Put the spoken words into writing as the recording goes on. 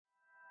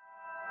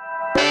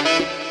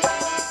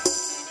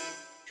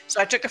So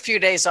I took a few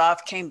days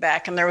off, came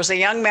back, and there was a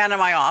young man in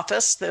my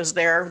office that was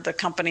there. The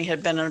company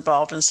had been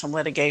involved in some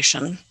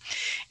litigation.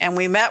 And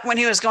we met when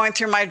he was going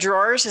through my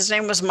drawers. His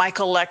name was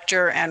Michael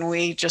Lecter, and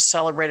we just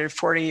celebrated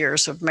 40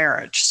 years of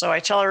marriage. So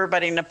I tell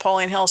everybody,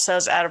 Napoleon Hill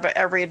says, out of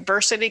every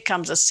adversity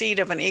comes a seed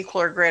of an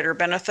equal or greater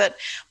benefit.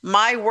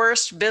 My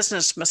worst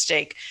business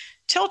mistake,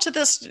 till to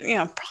this,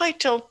 probably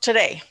till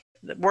today,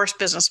 the worst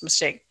business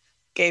mistake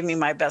gave me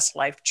my best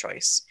life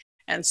choice.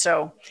 And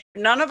so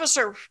none of us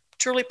are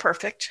truly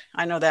perfect.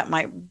 I know that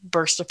might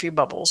burst a few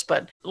bubbles,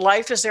 but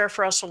life is there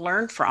for us to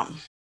learn from.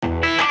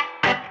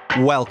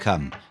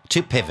 Welcome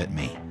to Pivot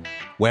Me,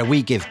 where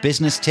we give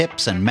business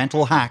tips and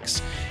mental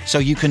hacks so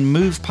you can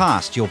move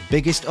past your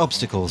biggest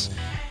obstacles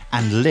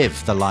and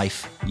live the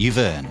life you've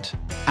earned.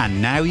 And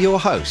now your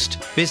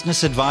host,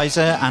 business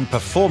advisor and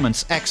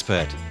performance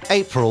expert,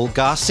 April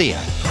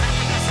Garcia.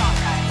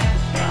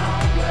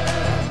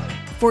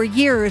 For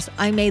years,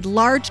 I made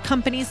large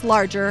companies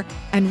larger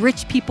and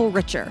rich people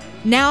richer.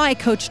 Now I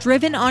coach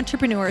driven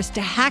entrepreneurs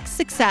to hack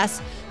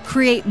success,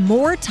 create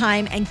more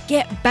time, and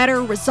get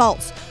better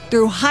results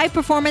through high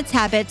performance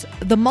habits,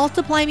 the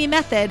Multiply Me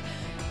method,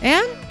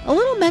 and a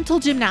little mental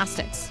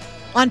gymnastics.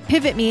 On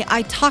Pivot Me,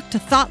 I talk to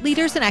thought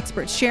leaders and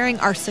experts sharing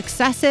our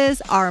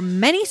successes, our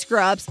many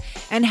screw-ups,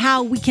 and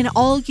how we can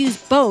all use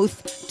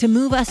both to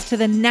move us to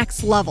the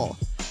next level.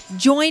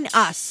 Join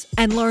us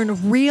and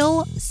learn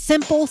real,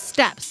 simple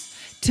steps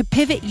to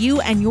pivot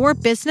you and your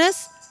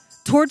business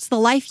towards the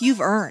life you've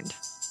earned.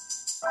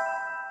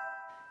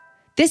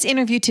 This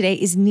interview today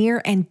is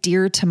near and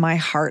dear to my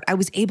heart. I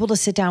was able to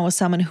sit down with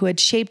someone who had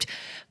shaped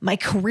my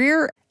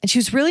career, and she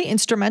was really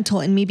instrumental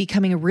in me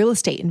becoming a real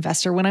estate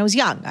investor when I was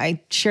young.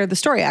 I shared the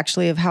story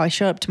actually of how I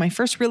showed up to my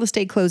first real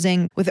estate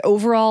closing with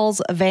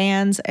overalls,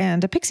 Vans,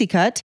 and a pixie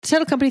cut. The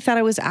title company thought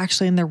I was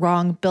actually in the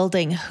wrong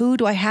building. Who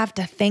do I have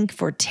to thank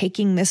for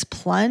taking this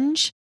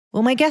plunge?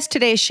 Well, my guest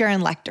today is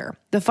Sharon Lechter,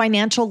 the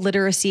financial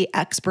literacy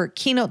expert,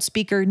 keynote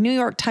speaker, New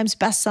York Times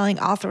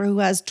bestselling author who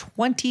has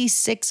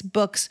 26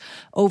 books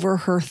over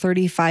her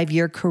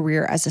 35-year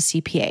career as a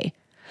CPA.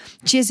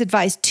 She has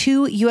advised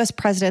 2 U.S.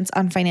 presidents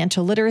on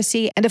financial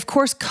literacy and, of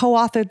course,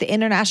 co-authored the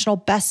international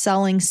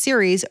best-selling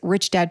series,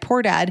 Rich Dad,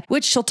 Poor Dad,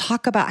 which she'll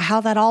talk about how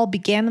that all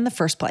began in the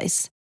first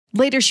place.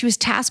 Later, she was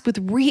tasked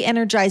with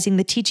re-energizing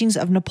the teachings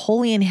of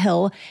Napoleon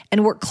Hill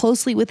and worked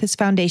closely with his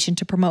foundation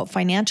to promote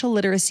financial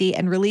literacy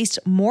and released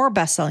more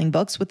best-selling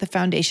books with the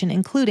foundation,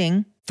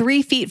 including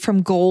 3 Feet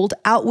from Gold,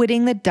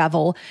 Outwitting the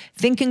Devil,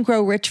 Think and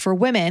Grow Rich for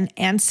Women,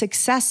 and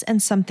Success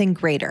and Something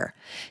Greater.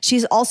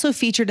 She's also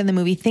featured in the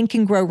movie Think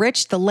and Grow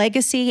Rich, The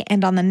Legacy,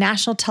 and on the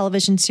national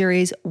television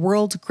series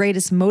World's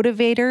Greatest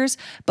Motivators.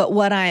 But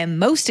what I am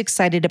most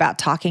excited about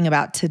talking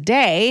about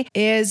today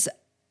is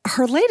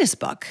her latest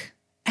book,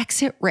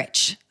 Exit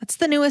Rich. That's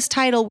the newest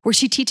title, where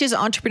she teaches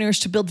entrepreneurs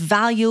to build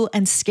value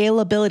and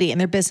scalability in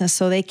their business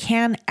so they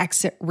can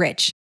exit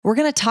rich. We're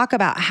going to talk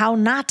about how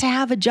not to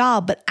have a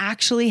job, but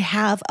actually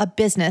have a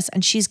business.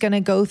 And she's going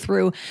to go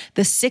through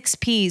the 6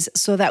 Ps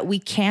so that we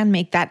can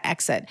make that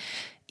exit.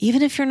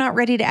 Even if you're not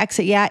ready to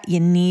exit yet,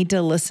 you need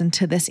to listen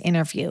to this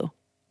interview.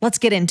 Let's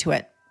get into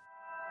it.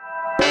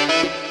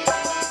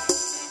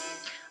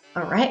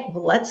 All right,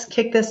 well, let's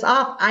kick this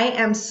off. I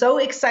am so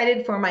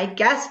excited for my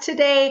guest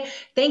today.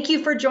 Thank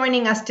you for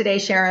joining us today,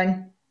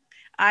 Sharon.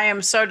 I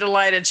am so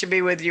delighted to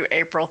be with you,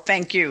 April.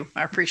 Thank you.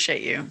 I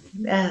appreciate you.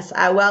 Yes.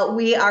 Well,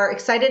 we are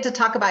excited to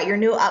talk about your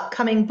new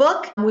upcoming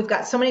book. We've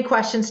got so many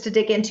questions to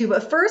dig into,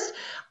 but first,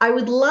 I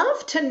would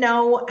love to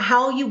know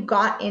how you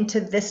got into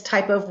this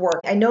type of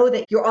work. I know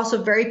that you're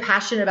also very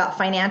passionate about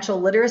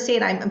financial literacy,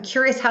 and I'm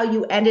curious how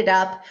you ended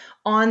up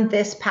on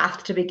this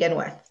path to begin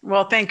with.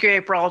 Well, thank you,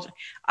 April.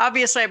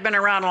 Obviously, I've been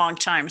around a long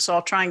time, so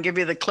I'll try and give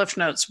you the Cliff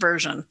Notes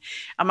version.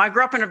 I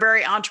grew up in a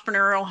very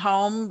entrepreneurial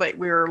home, but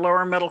we were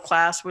lower middle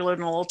class. We lived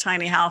in a little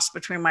tiny house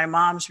between my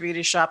mom's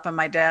beauty shop and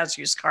my dad's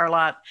used car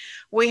lot.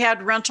 We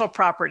had rental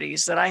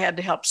properties that I had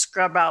to help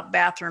scrub out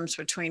bathrooms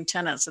between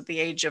tenants at the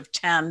age of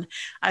 10.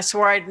 I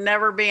swore I'd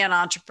never be an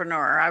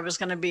entrepreneur. I was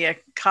going to be a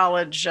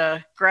college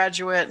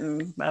graduate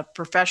and a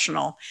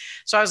professional.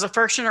 So I was the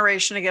first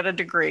generation to get a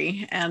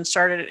degree and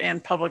started in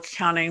public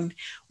accounting,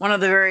 one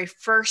of the very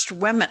first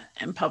women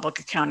in public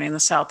accounting in the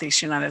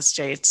Southeast United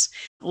States.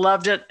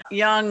 Loved it.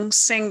 Young,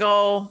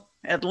 single,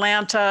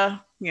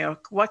 Atlanta,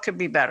 what could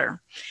be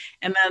better?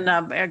 And then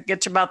I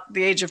get to about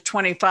the age of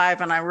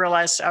 25 and I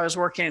realized I was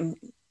working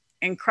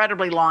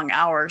incredibly long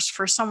hours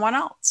for someone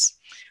else.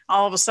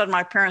 All of a sudden,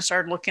 my parents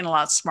started looking a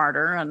lot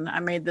smarter, and I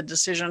made the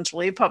decision to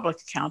leave public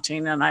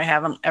accounting, and I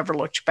haven't ever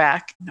looked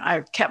back.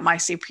 I've kept my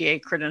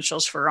CPA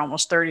credentials for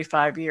almost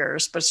 35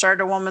 years, but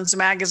started a woman's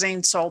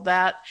magazine, sold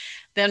that,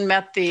 then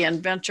met the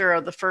inventor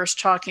of the first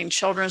talking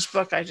children's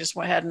book. I just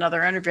had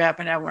another interview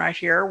happen right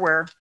here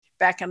where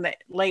back in the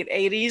late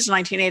 80s,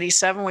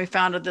 1987, we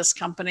founded this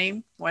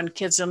company when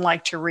kids didn't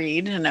like to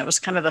read. And it was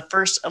kind of the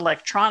first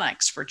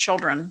electronics for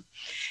children.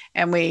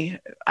 And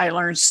I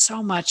learned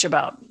so much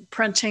about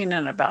printing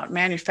and about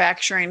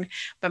manufacturing,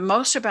 but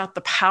most about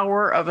the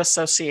power of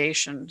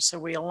association. So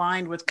we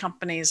aligned with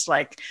companies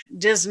like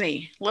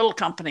Disney, little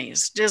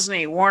companies,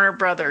 Disney, Warner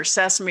Brothers,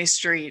 Sesame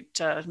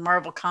Street,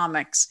 Marvel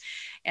Comics,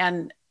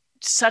 and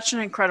such an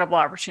incredible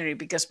opportunity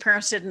because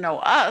parents didn't know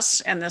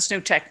us and this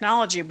new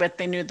technology, but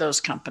they knew those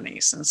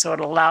companies. And so it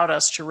allowed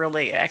us to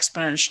really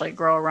exponentially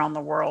grow around the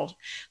world.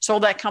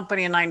 Sold that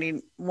company in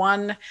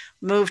 91,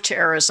 moved to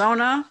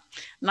Arizona.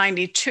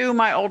 92,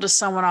 my oldest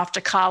son went off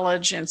to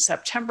college in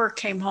September,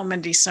 came home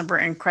in December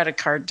in credit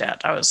card debt.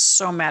 I was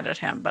so mad at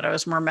him, but I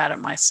was more mad at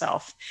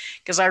myself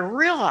because I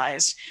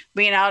realized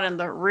being out in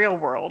the real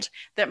world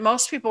that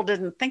most people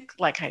didn't think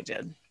like I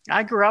did.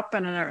 I grew up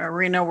in an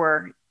arena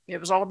where it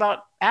was all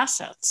about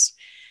assets,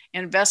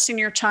 investing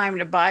your time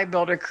to buy,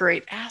 build, or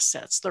create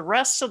assets. The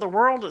rest of the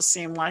world, it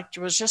seemed like,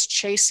 was just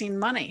chasing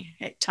money,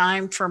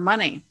 time for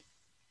money.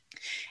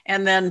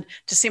 And then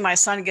to see my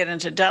son get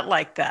into debt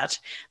like that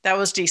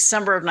was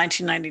December of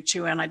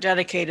 1992. And I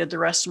dedicated the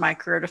rest of my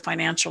career to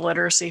financial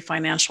literacy,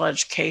 financial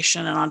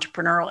education, and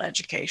entrepreneurial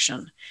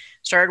education.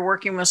 Started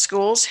working with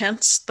schools,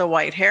 hence the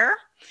white hair.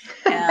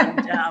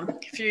 And a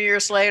few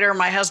years later,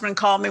 my husband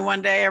called me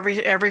one day.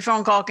 Every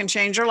phone call can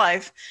change your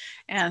life.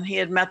 And he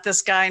had met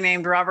this guy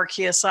named Robert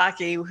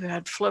Kiyosaki who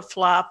had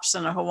flip-flops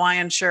and a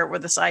Hawaiian shirt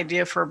with this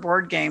idea for a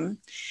board game.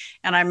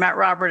 And I met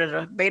Robert at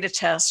a beta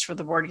test for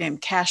the board game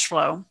Cash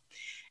Flow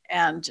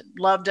and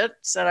loved it.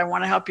 Said, I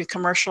want to help you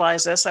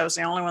commercialize this. I was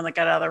the only one that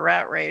got out of the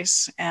rat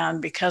race.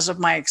 And because of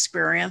my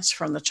experience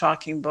from the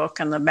talking book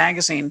and the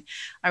magazine,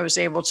 I was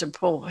able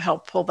to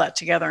help pull that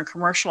together and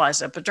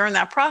commercialize it. But during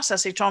that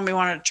process, he told me he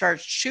wanted to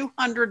charge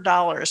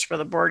 $200 for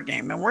the board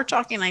game. And we're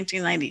talking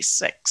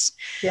 1996.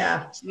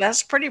 Yeah. So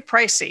that's pretty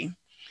pricey.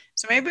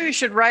 So maybe we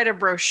should write a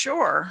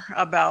brochure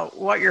about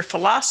what your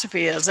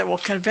philosophy is that will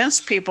convince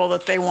people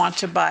that they want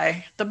to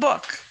buy the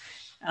book.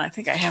 And I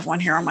think I have one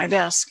here on my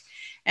desk.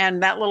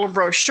 And that little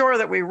brochure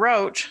that we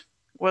wrote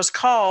was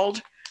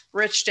called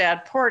Rich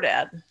Dad, Poor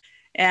Dad.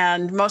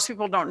 And most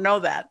people don't know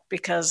that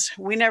because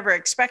we never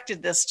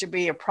expected this to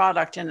be a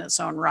product in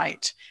its own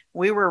right.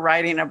 We were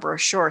writing a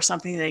brochure,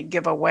 something they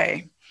give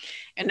away,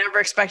 and never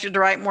expected to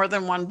write more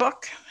than one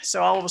book.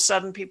 So all of a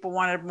sudden people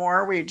wanted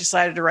more. We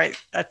decided to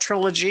write a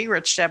trilogy,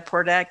 Rich Dad,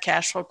 Poor Dad,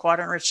 Cash Flow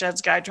Quadrant, Rich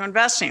Dad's Guide to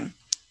Investing.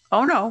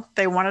 Oh no,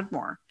 they wanted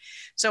more.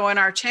 So in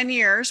our 10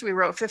 years, we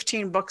wrote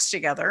 15 books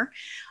together.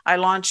 I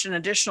launched an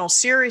additional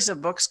series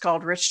of books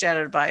called Rich Dad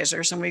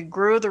Advisors, and we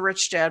grew the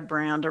Rich Dad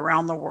brand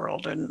around the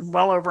world in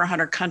well over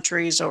 100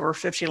 countries, over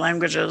 50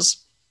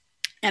 languages.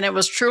 And it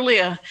was truly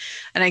an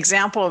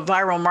example of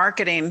viral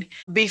marketing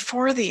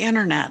before the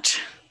internet,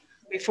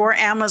 before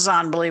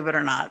Amazon, believe it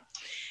or not.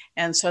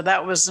 And so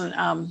that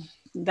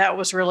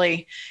was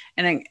really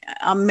an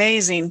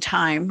amazing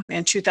time.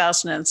 In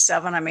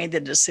 2007, I made the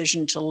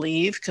decision to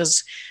leave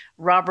because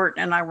Robert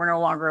and I were no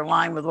longer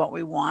aligned with what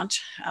we want.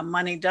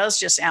 Money does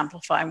just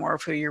amplify more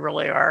of who you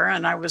really are.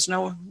 And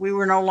we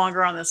were no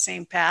longer on the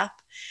same path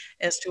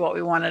as to what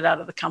we wanted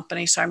out of the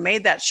company. So I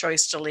made that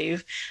choice to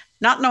leave,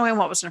 not knowing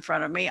what was in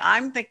front of me.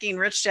 I'm thinking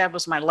Rich Dad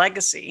was my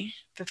legacy.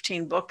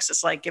 15 books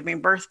is like giving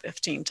birth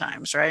 15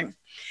 times, right?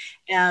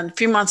 And a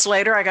few months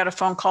later, I got a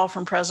phone call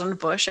from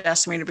President Bush,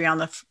 asked me to be on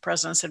the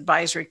President's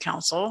Advisory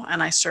Council,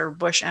 and I served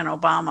Bush and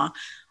Obama.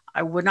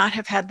 I would not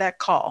have had that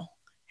call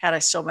had I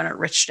still been at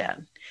Rich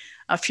Dad.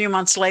 A few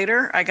months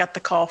later, I got the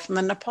call from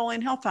the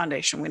Napoleon Hill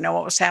Foundation. We know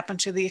what was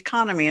happened to the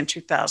economy in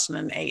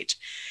 2008.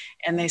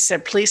 And they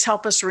said, please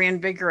help us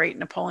reinvigorate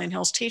Napoleon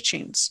Hill's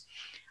teachings.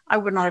 I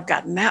would not have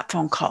gotten that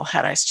phone call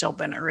had I still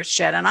been at Rich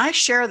Dad. And I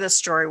share this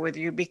story with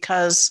you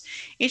because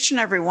each and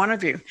every one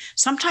of you,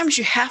 sometimes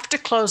you have to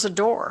close a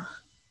door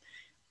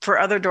for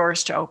other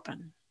doors to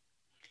open.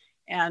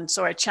 And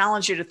so I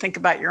challenge you to think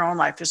about your own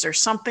life. Is there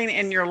something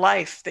in your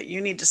life that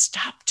you need to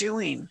stop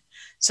doing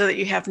so that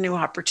you have new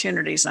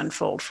opportunities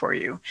unfold for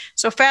you?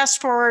 So fast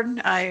forward,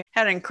 I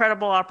had an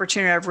incredible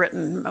opportunity. I've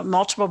written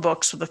multiple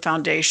books with the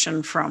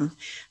foundation, from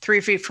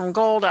 3 Feet from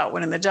Gold,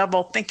 Outwitting the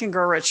Devil, Think and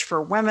Grow Rich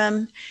for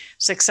Women,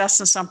 Success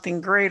in Something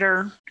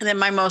Greater. And then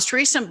my most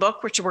recent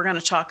book, which we're going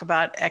to talk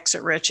about,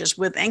 Exit Rich, is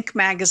with Inc.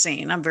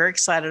 magazine. I'm very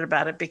excited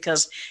about it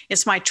because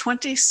it's my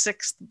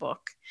 26th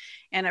book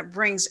and it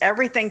brings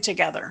everything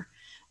together.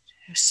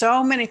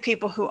 So many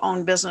people who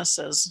own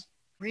businesses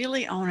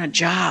really own a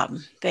job.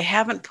 They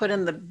haven't put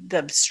in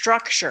the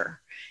structure.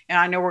 And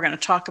I know we're going to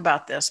talk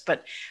about this,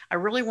 but I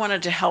really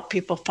wanted to help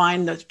people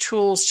find the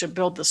tools to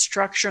build the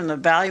structure and the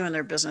value in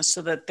their business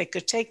so that they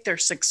could take their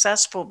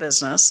successful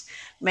business,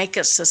 make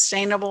it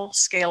sustainable,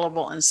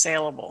 scalable, and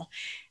saleable.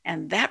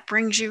 And that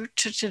brings you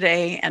to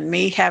today and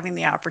me having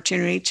the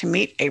opportunity to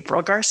meet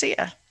April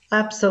Garcia.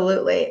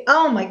 Absolutely.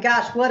 Oh my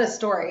gosh, what a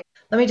story.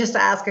 Let me just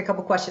ask a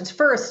couple questions.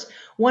 First,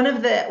 one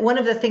of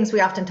the things we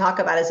often talk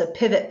about is a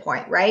pivot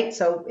point, right?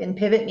 So in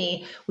Pivot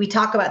Me, we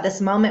talk about this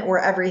moment where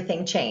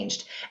everything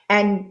changed.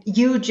 And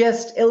you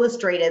just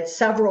illustrated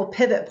several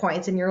pivot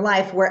points in your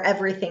life where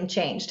everything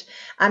changed.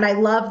 And I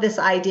love this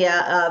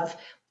idea of,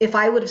 if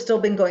I would have still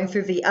been going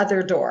through the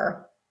other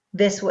door,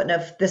 this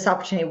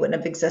opportunity wouldn't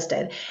have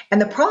existed. And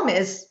the problem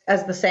is,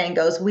 as the saying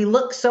goes, we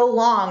look so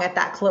long at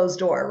that closed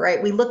door,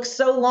 right? We look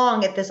so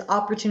long at this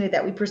opportunity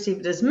that we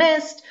perceived as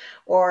missed,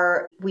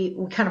 or we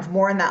kind of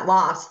mourn that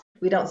loss.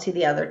 We don't see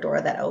the other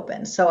door that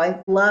opened. So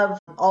I love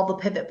all the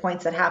pivot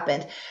points that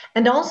happened.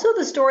 And also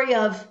the story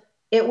of,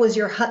 it was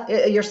your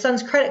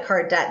son's credit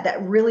card debt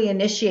that really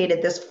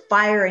initiated this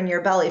fire in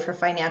your belly for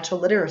financial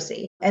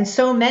literacy. And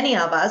so many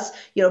of us,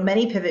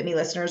 many Pivot Me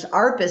listeners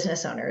are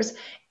business owners,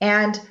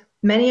 and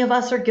many of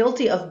us are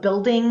guilty of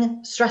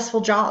building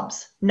stressful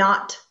jobs,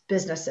 not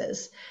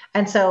businesses.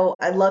 And so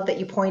I love that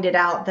you pointed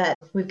out that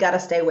we've got to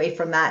stay away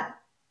from that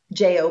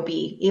job.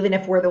 Even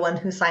if we're the one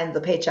who signs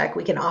the paycheck,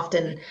 we can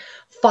often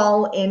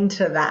fall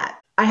into that.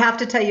 I have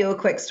to tell you a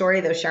quick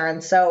story though,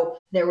 Sharon. So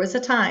there was a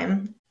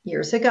time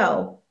years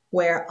ago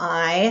where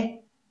I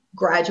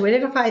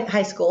graduated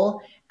high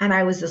school, and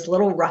I was this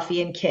little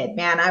ruffian kid.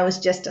 Man, I was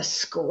just a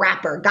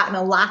scrapper, got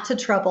in lots of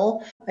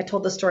trouble. I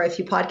told the story a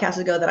few podcasts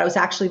ago that I was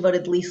actually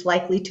voted least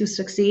likely to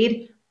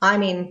succeed. I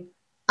mean,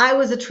 I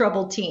was a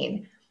troubled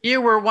teen.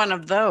 You were one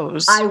of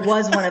those. I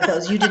was one of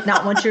those. You did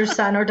not want your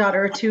son or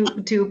daughter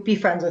to be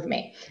friends with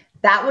me.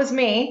 That was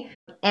me.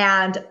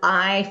 And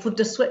I flipped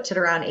a switch at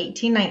around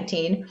 18,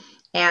 19,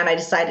 and I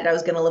decided I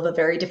was going to live a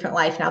very different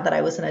life now that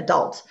I was an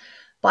adult.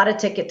 Bought a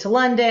ticket to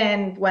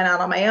London, went out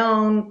on my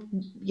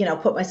own,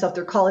 put myself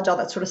through college, all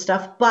that sort of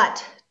stuff.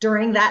 But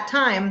during that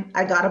time,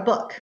 I got a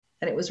book,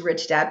 and it was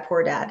Rich Dad,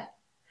 Poor Dad.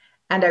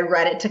 And I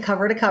read it to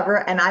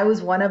cover. And I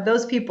was one of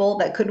those people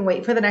that couldn't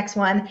wait for the next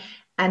one.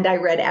 And I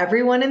read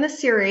every one in the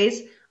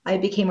series. I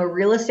became a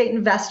real estate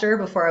investor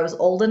before I was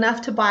old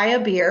enough to buy a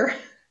beer,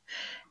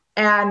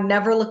 and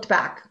never looked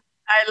back.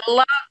 I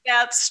love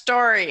that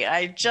story.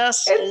 I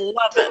just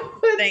love it.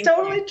 It's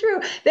totally true.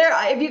 There,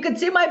 if you could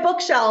see my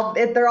bookshelf,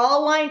 they're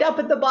all lined up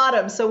at the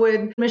bottom. So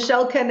when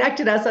Michelle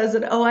connected us, I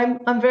said, "Oh,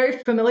 I'm very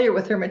familiar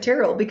with her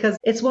material because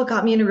it's what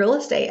got me into real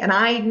estate." And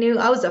I knew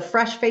I was a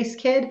fresh-faced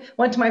kid.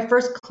 Went to my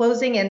first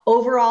closing in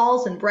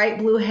overalls and bright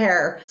blue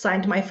hair.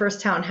 Signed my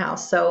first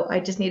townhouse. So I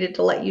just needed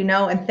to let you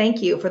know and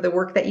thank you for the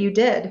work that you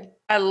did.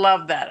 I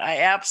love that.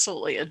 I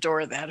absolutely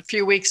adore that. A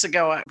few weeks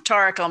ago,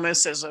 Tarek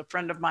El-Moussa is a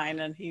friend of mine,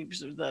 and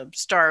he's the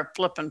star of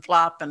Flip and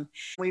Flop, and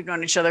we've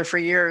known each other for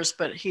years,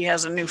 but he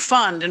has a new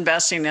fund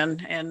investing in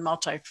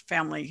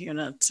multifamily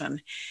units.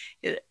 And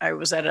I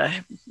was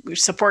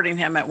supporting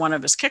him at one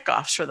of his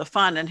kickoffs for the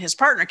fund, and his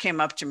partner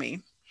came up to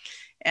me,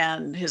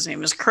 and his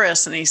name is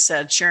Chris, and he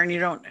said, "Sharon, you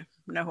don't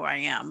know who I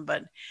am,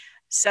 but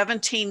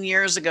 17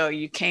 years ago,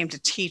 you came to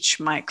teach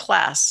my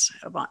class,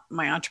 about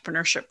my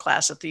entrepreneurship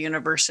class at the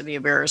University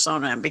of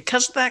Arizona. And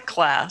because of that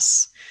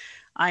class,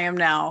 I am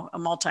now a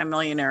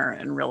multimillionaire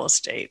in real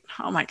estate."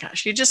 Oh my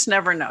gosh, you just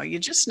never know. You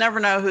just never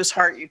know whose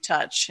heart you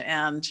touch.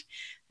 And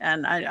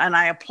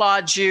I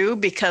applaud you,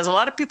 because a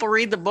lot of people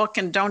read the book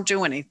and don't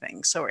do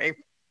anything. So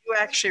you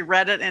actually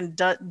read it and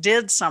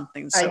did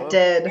something. So I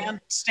did.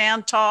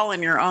 Stand tall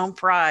in your own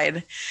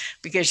pride,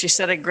 because you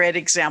set a great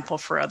example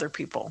for other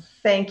people.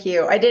 Thank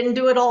you. I didn't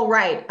do it all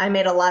right. I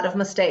made a lot of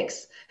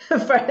mistakes. For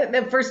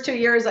the first 2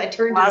 years, I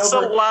turned it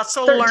over lots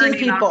of 13 learning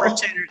people.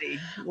 Opportunity.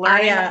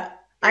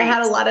 I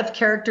had a lot of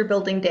character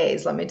building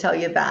days. Let me tell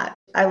you that.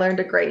 I learned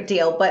a great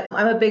deal, but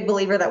I'm a big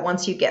believer that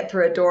once you get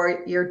through a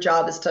door, your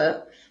job is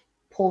to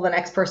pull the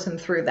next person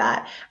through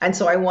that. And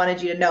so I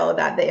wanted you to know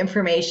that the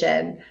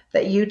information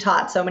that you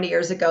taught so many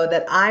years ago,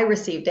 that I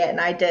received it, and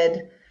I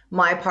did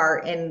my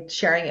part in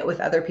sharing it with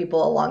other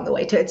people along the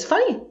way too. It's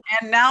funny.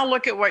 And now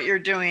look at what you're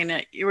doing.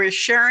 You were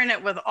sharing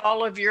it with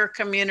all of your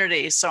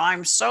community. So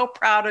I'm so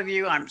proud of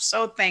you. I'm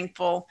so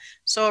thankful,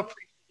 so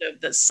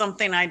appreciative that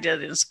something I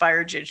did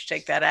inspired you to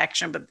take that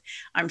action. But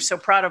I'm so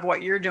proud of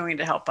what you're doing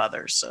to help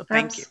others. So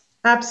thank you.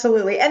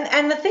 Absolutely.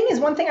 And the thing is,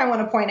 one thing I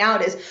want to point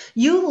out is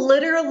you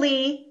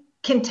literally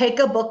can take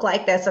a book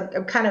like this.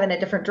 I'm kind of in a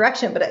different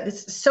direction, but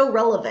it's so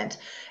relevant.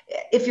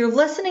 If you're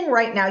listening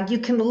right now, you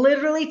can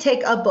literally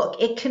take a book.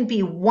 It can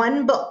be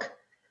one book,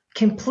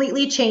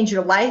 completely change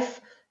your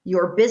life,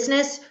 your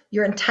business,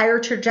 your entire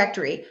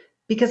trajectory.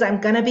 Because I'm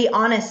going to be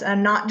honest, and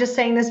I'm not just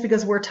saying this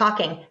because we're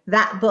talking.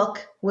 That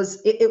book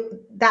was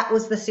that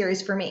was the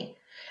series for me.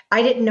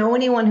 I didn't know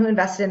anyone who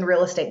invested in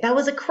real estate. That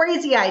was a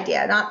crazy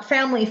idea. Not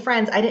family,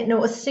 friends. I didn't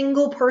know a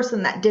single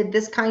person that did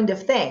this kind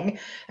of thing.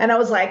 And I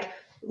was like,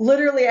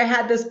 literally, I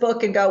had this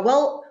book and go,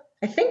 well,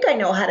 I think I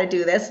know how to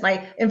do this.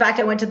 And in fact,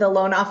 I went to the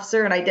loan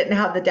officer and I didn't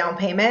have the down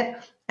payment.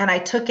 And I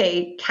took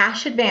a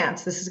cash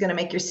advance. This is going to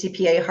make your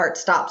CPA heart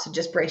stop, so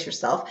just brace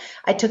yourself.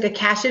 I took a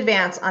cash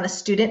advance on a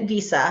student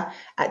visa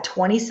at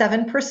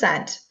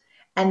 27%.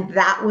 And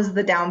that was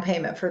the down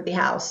payment for the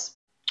house,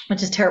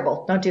 which is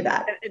terrible. Don't do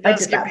that. It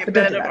does give me a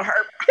bit of a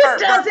heart. It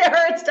does. It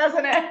hurts,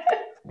 doesn't it?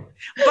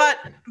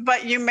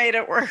 but you made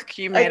it work.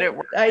 You made it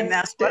work. And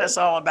that's what it's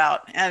all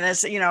about. And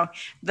it's,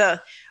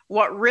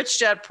 what Rich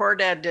Dad Poor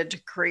Dad did to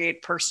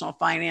create personal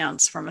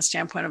finance from a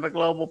standpoint of a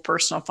global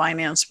personal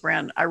finance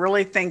brand. I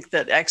really think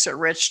that Exit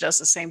Rich does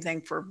the same thing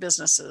for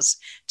businesses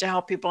to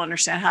help people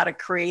understand how to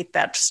create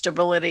that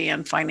stability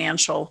and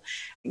financial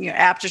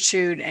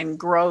aptitude and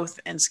growth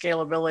and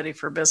scalability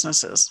for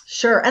businesses.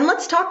 Sure. And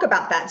let's talk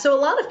about that. So a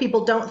lot of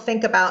people don't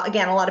think about,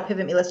 again, a lot of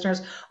Pivot Me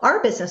listeners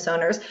are business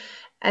owners.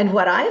 And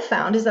what I've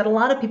found is that a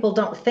lot of people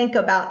don't think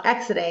about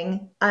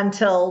exiting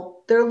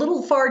until they're a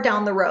little far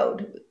down the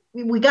road.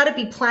 We got to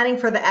be planning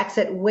for the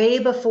exit way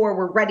before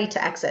we're ready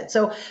to exit.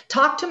 So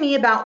talk to me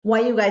about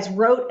why you guys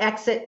wrote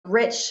Exit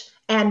Rich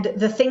and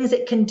the things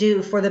it can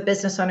do for the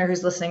business owner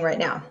who's listening right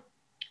now.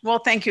 Well,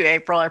 thank you,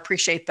 April. I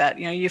appreciate that.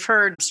 You've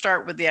heard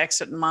start with the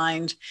exit in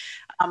mind.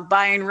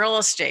 Buying real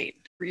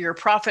estate. Your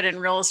profit in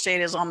real estate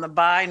is on the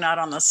buy, not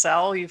on the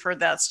sell. You've heard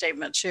that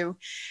statement too.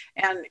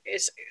 And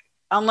it's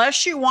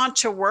unless you want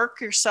to work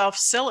yourself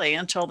silly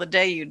until the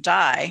day you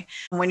die,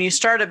 when you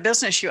start a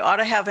business, you ought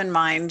to have in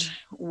mind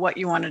what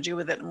you want to do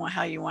with it and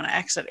how you want to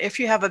exit. If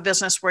you have a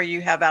business where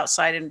you have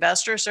outside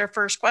investors, their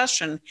first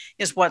question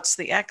is, what's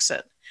the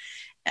exit?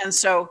 And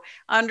so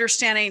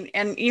understanding,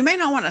 and you may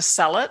not want to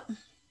sell it,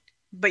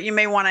 but you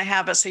may want to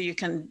have it so you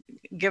can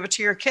give it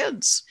to your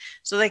kids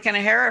so they can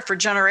inherit for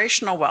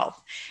generational wealth.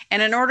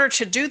 And in order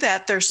to do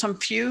that, there's some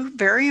few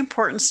very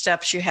important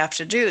steps you have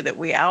to do that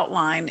we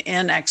outline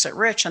in Exit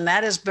Rich, and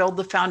that is build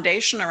the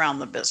foundation around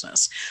the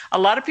business. A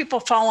lot of people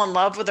fall in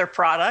love with their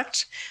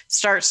product,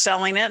 start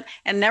selling it,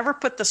 and never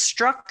put the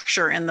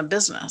structure in the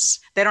business.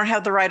 They don't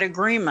have the right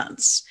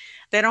agreements.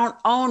 They don't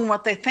own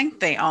what they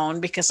think they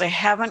own because they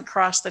haven't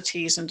crossed the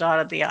T's and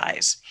dotted the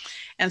I's.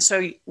 And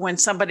so when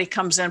somebody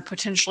comes in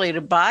potentially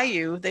to buy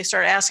you, they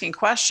start asking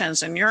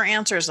questions, and your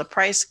answer is the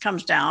price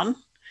comes down.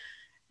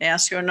 They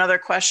ask you another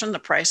question, the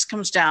price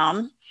comes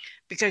down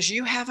because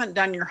you haven't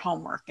done your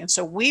homework. And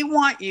so we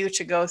want you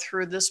to go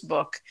through this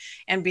book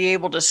and be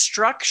able to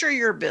structure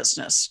your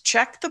business,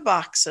 check the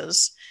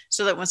boxes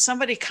so that when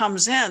somebody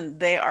comes in,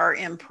 they are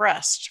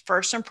impressed.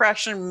 First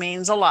impression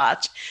means a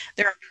lot.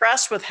 They're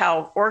impressed with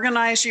how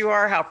organized you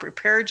are, how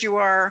prepared you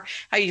are,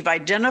 how you've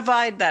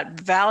identified that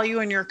value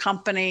in your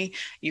company,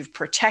 you've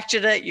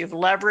protected it, you've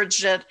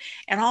leveraged it,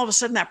 and all of a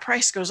sudden that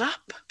price goes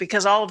up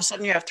because all of a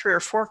sudden you have 3 or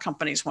 4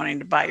 companies wanting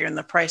to buy you and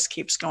the price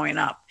keeps going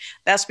up.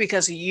 That's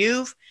because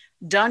you've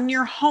done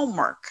your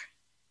homework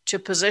to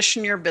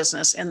position your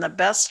business in the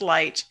best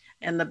light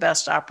and the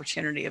best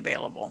opportunity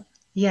available.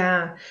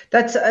 Yeah,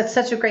 that's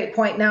such a great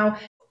point. Now,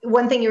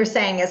 one thing you were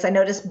saying is I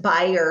noticed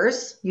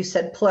buyers, you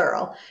said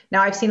plural.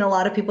 Now, I've seen a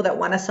lot of people that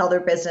want to sell their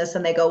business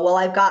and they go, well,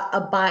 I've got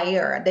a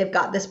buyer. They've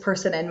got this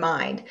person in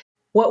mind.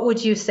 What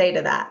would you say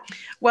to that?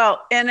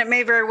 Well, and it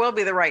may very well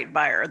be the right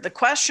buyer. The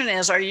question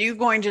is, are you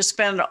going to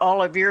spend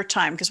all of your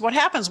time? Because what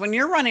happens when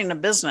you're running a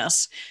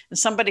business and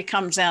somebody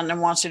comes in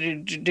and wants to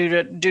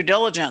do due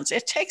diligence,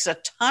 it takes a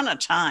ton of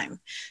time.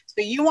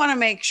 So you want to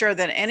make sure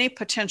that any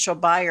potential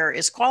buyer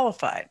is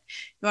qualified.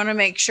 You want to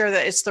make sure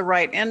that it's the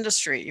right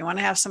industry. You want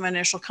to have some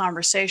initial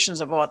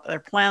conversations about what their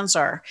plans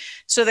are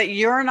so that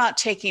you're not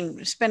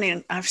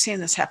spending, I've seen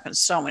this happen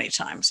so many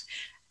times,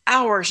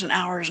 hours and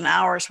hours and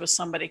hours with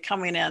somebody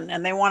coming in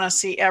and they want to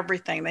see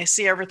everything. They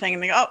see everything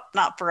and they go, oh,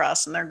 not for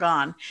us, and they're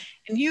gone.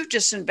 And you've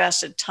just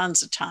invested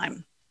tons of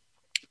time.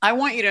 I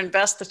want you to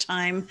invest the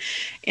time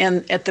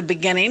at the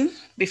beginning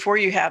before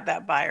you have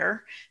that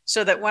buyer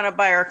so that when a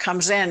buyer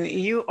comes in,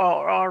 you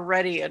are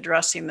already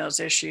addressing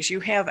those issues. You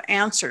have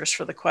answers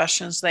for the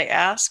questions they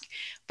ask,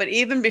 but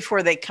even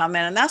before they come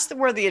in, and that's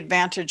where the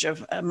advantage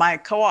of my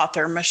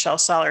co-author, Michelle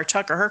Seiler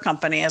Tucker, her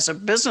company as a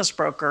business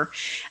broker,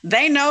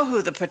 they know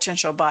who the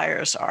potential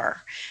buyers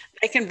are.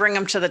 They can bring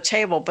them to the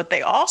table, but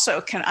they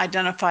also can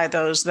identify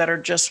those that are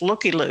just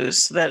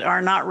looky-loos, that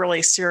are not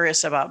really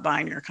serious about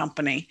buying your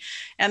company.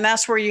 And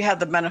that's where you have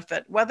the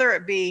benefit, whether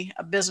it be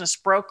a business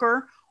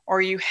broker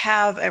or you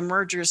have a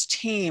mergers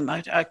team,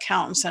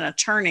 accountants and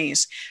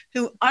attorneys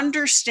who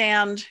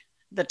understand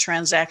the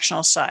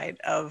transactional side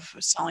of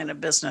selling a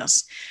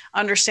business,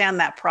 understand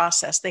that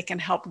process. They can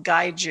help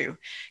guide you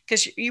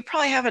because you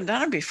probably haven't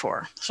done it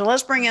before. So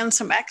let's bring in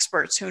some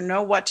experts who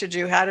know what to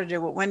do, how to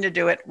do it, when to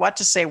do it, what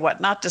to say,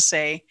 what not to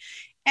say,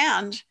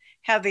 and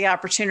have the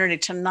opportunity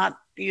to not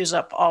use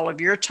up all of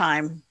your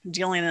time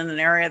dealing in an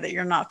area that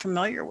you're not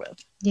familiar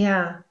with.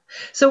 Yeah.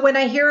 So when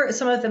I hear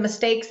some of the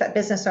mistakes that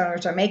business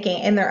owners are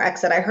making in their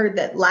exit, I heard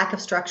that lack of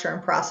structure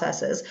and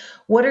processes.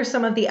 What are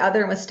some of the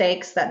other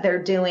mistakes that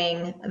they're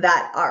doing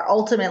that are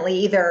ultimately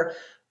either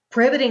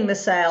prohibiting the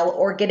sale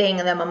or getting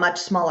them a much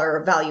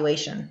smaller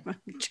valuation?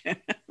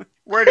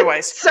 Where do I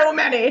start? So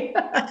many.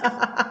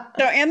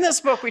 So in this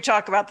book, we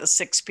talk about the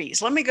 6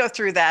 Ps. Let me go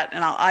through that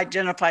and I'll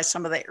identify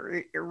some of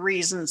the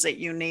reasons that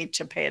you need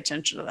to pay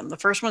attention to them. The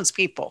first one's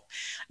people.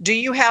 Do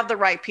you have the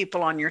right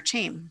people on your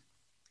team?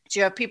 Do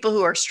you have people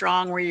who are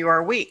strong where you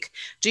are weak?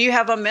 Do you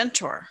have a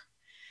mentor?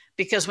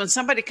 Because when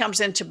somebody comes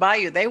in to buy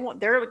you,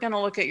 they're going to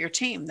look at your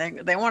team.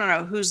 They want to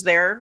know who's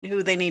there,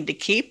 who they need to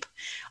keep,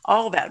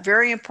 all of that.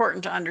 Very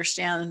important to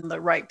understand the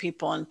right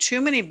people. And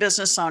too many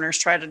business owners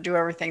try to do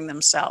everything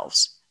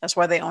themselves. That's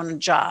why they own a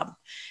job.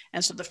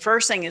 And so the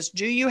first thing is,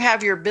 do you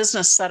have your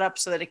business set up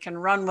so that it can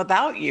run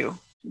without you?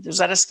 Is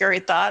that a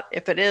scary thought?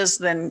 If it is,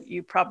 then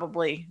you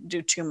probably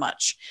do too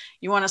much.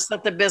 You want to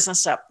set the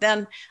business up.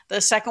 Then the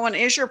second one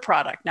is your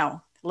product.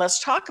 Now,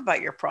 let's talk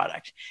about your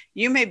product.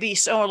 You may be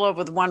so in love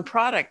with one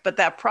product, but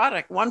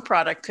one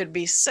product could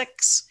be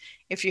 6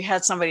 if you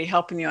had somebody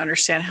helping you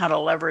understand how to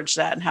leverage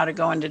that and how to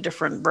go into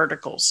different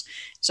verticals.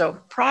 So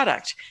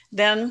product,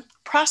 then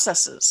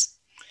processes.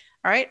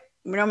 All right.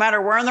 No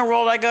matter where in the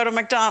world I go to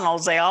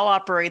McDonald's, they all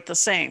operate the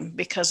same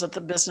because of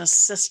the business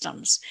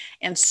systems.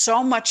 And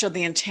so much of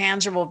the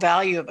intangible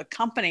value of a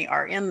company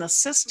are in the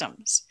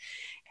systems.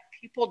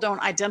 People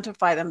don't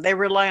identify them. They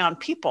rely on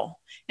people.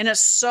 And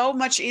it's so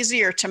much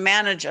easier to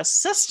manage a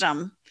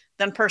system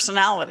than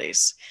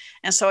personalities.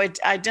 And so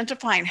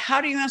identifying,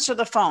 how do you answer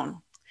the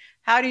phone?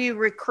 How do you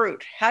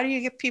recruit? How do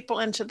you get people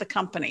into the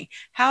company?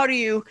 How do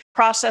you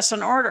process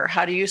an order?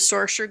 How do you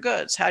source your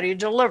goods? How do you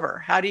deliver?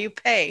 How do you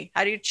pay?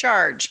 How do you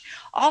charge?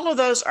 All of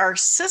those are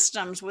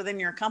systems within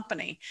your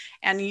company.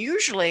 And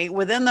usually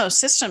within those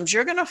systems,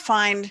 you're going to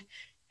find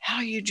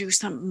how you do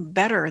something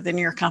better than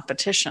your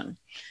competition.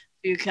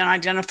 You can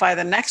identify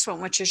the next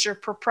one, which is your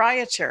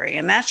proprietary,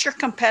 and that's your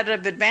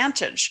competitive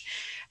advantage.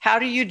 How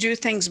do you do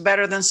things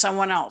better than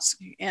someone else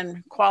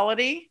in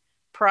quality,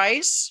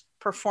 price,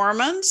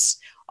 performance?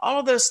 All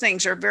of those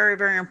things are very,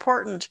 very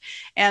important,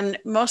 and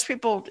most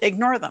people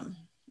ignore them.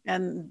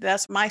 And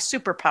that's my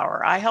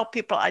superpower. I help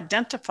people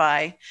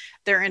identify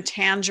their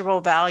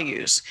intangible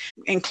values,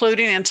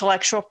 including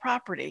intellectual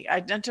property.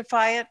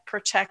 Identify it,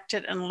 protect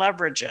it, and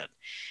leverage it.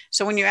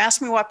 So when you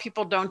ask me what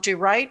people don't do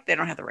right, they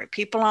don't have the right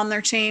people on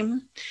their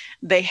team.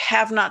 They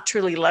have not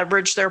truly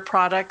leveraged their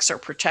products or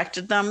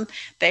protected them.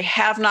 They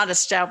have not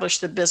established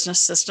the business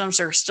systems.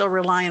 They're still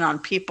relying on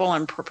people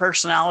and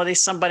personality.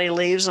 Somebody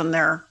leaves and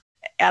they're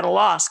at a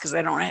loss because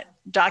they don't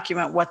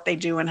document what they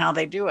do and how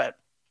they do it.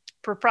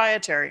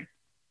 Proprietary.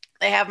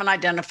 They haven't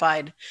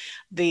identified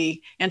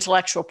the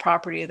intellectual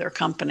property of their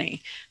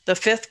company. The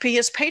 5th P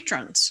is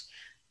patrons.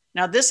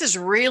 Now, this is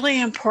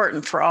really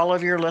important for all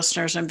of your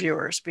listeners and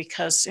viewers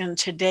because in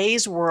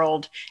today's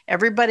world,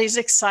 everybody's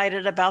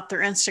excited about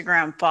their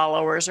Instagram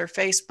followers or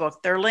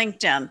Facebook, their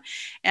LinkedIn,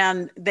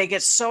 and they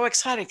get so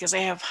excited because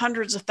they have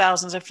hundreds of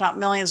thousands, if not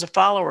millions of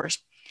followers.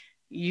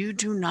 You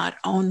do not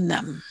own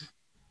them.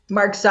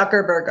 Mark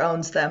Zuckerberg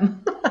owns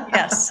them.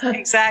 Yes,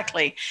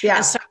 exactly. Yeah.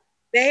 And so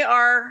they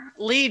are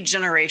lead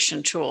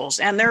generation tools,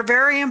 and they're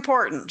very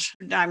important.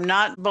 I'm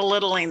not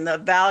belittling the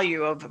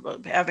value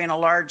of having a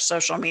large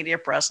social media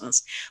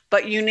presence,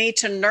 but you need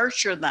to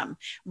nurture them,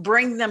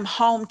 bring them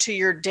home to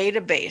your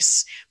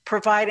database,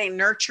 provide a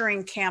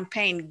nurturing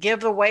campaign,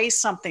 give away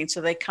something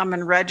so they come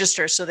and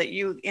register so that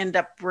you end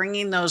up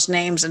bringing those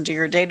names into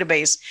your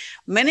database.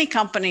 Many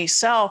companies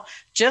sell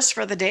just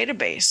for the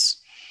database.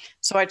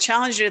 So I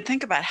challenge you to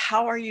think about,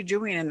 how are you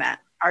doing in that?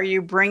 Are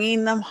you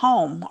bringing them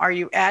home? Are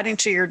you adding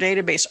to your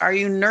database? Are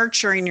you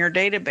nurturing your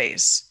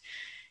database?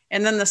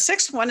 And then the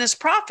 6th one is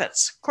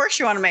profits. Of course,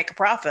 you want to make a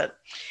profit,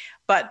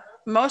 but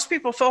most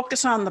people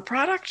focus on the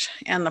product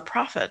and the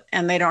profit,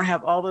 and they don't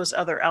have all those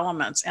other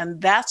elements.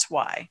 And that's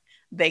why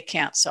they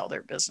can't sell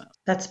their business.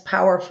 That's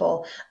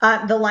powerful.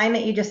 The line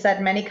that you just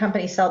said, many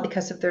companies sell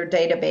because of their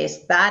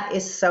database. That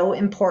is so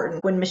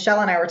important. When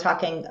Michelle and I were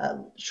talking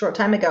a short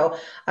time ago,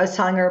 I was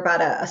telling her about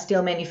a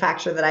steel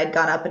manufacturer that I'd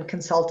gone up and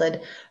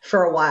consulted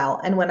for a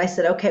while. And when I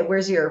said, okay,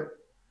 where's your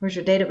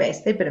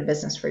database? They've been in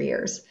business for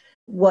years.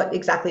 What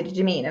exactly did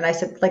you mean? And I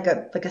said, like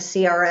a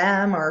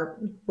CRM,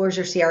 or where's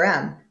your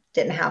CRM?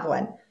 Didn't have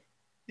one.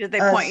 Did they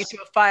point you to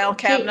a file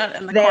cabinet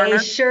in the corner?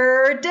 They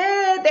sure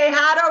did. They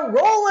had a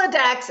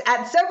Rolodex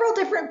at several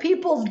different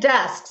people's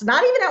desks,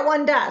 not even at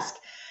one desk.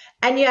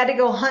 And you had to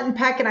go hunt and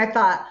peck. And I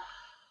thought,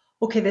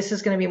 okay, this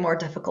is going to be more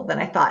difficult than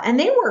I thought. And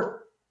they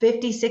were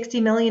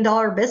 $50-60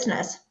 million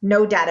business,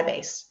 no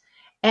database.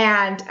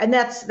 And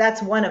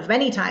that's one of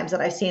many times that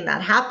I've seen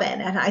that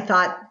happen. And I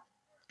thought,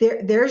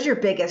 there's your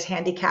biggest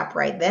handicap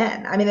right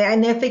then. I mean,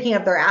 and they're thinking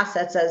of their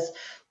assets as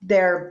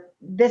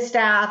this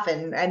staff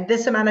and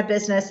this amount of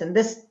business and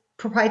this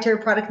proprietary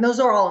product. And those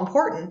are all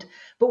important,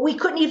 but we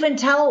couldn't even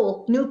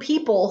tell new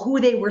people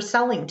who they were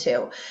selling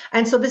to.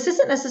 And so this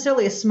isn't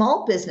necessarily a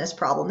small business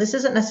problem. This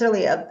isn't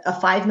necessarily a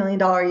 $5 million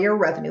a year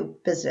revenue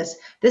business.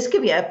 This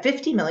could be a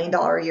 $50 million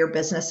a year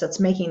business that's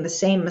making the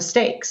same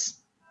mistakes.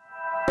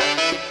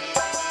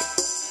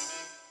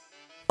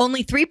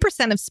 Only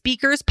 3% of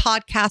speakers,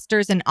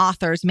 podcasters, and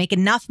authors make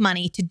enough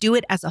money to do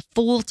it as a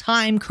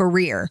full-time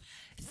career.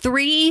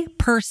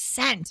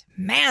 3%.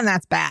 Man,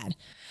 that's bad.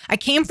 I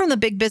came from the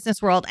big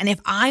business world, and if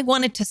I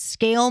wanted to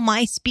scale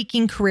my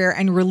speaking career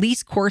and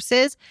release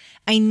courses,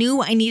 I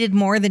knew I needed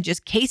more than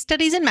just case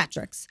studies and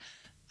metrics.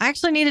 I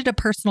actually needed a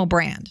personal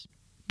brand.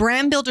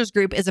 Brand Builders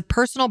Group is a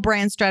personal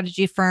brand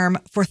strategy firm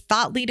for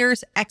thought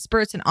leaders,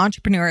 experts, and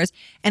entrepreneurs,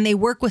 and they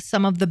work with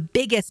some of the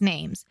biggest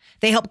names.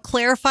 They help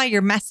clarify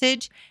your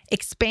message,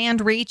 expand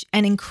reach,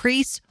 and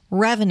increase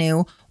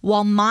revenue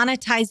while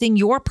monetizing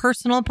your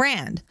personal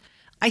brand.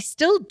 I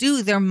still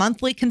do their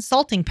monthly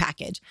consulting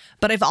package,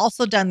 but I've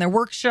also done their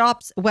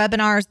workshops,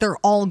 webinars. They're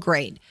all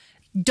great.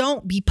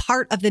 Don't be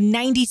part of the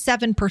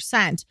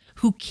 97%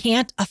 who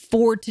can't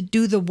afford to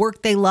do the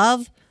work they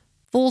love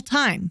full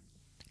time.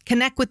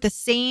 Connect with the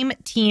same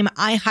team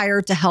I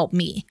hired to help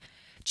me.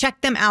 Check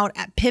them out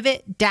at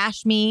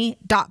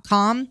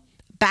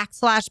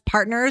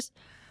pivot-me.com/partners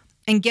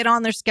and get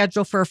on their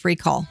schedule for a free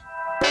call.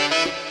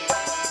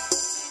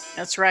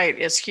 That's right.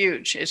 It's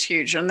huge. It's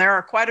huge. And there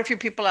are quite a few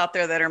people out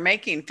there that are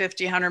making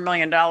 $50, $100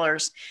 million,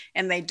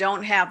 and they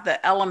don't have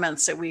the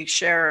elements that we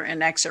share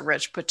in Exit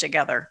Rich put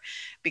together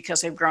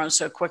because they've grown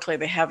so quickly.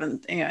 They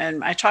haven't,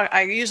 and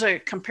I use a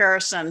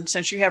comparison,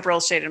 since you have real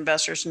estate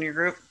investors in your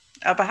group,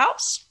 of a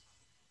house.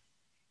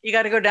 You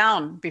got to go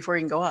down before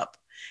you can go up.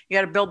 You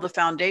got to build the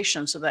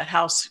foundation so that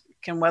house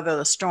can weather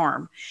the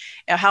storm.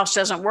 A house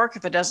doesn't work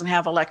if it doesn't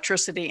have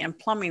electricity and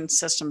plumbing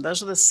system.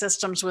 Those are the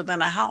systems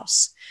within a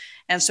house.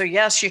 And so,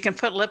 yes, you can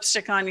put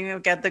lipstick on, you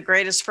get the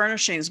greatest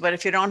furnishings, but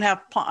if you don't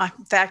have,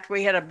 in fact,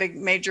 we had a big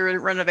major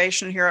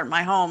renovation here at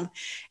my home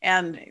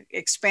and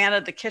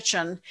expanded the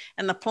kitchen,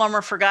 and the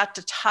plumber forgot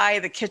to tie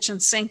the kitchen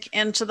sink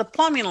into the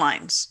plumbing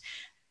lines.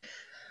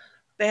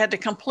 They had to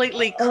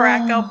completely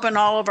crack open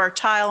all of our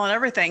tile and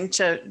everything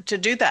to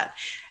do that.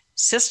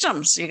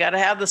 Systems, you got to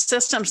have the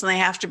systems, and they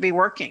have to be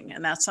working.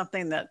 And that's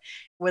something that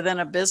within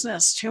a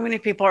business, too many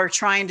people are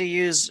trying to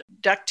use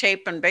duct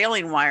tape and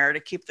baling wire to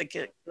keep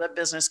the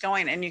business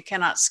going, and you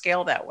cannot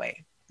scale that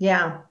way.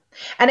 Yeah.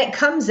 And it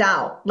comes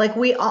out like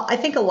I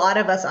think a lot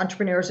of us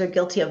entrepreneurs are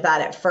guilty of that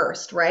at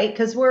first, right?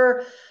 Because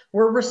we're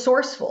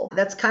resourceful.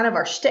 That's kind of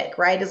our shtick,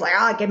 right? It's like,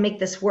 I can make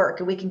this work,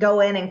 and we can go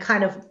in and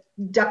kind of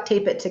duct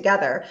tape it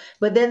together.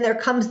 But then there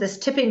comes this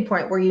tipping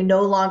point where you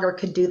no longer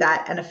could do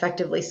that and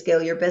effectively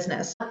scale your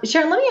business.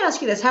 Sharon, let me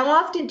ask you this. How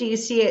often do you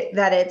see it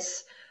that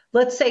it's,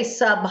 let's say,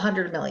 sub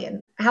 100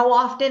 million? How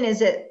often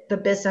is it the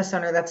business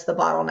owner that's the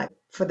bottleneck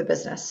for the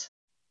business?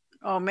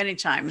 Oh, many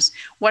times.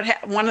 When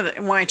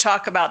I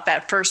talk about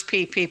that first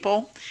P,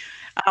 people,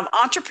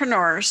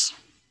 entrepreneurs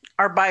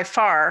are by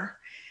far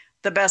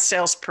the best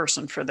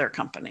salesperson for their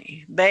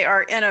company. They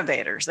are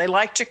innovators. They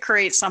like to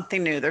create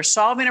something new. They're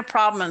solving a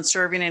problem and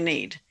serving a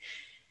need.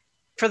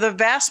 For the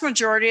vast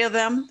majority of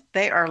them,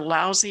 they are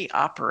lousy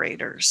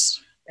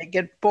operators. They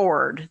get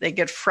bored. They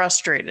get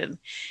frustrated.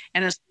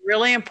 And it's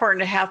really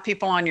important to have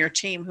people on your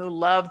team who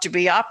love to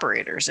be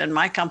operators. In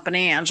my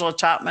company, Angela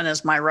Topman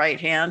is my right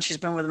hand. She's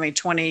been with me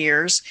 20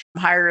 years.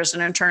 I'm hired as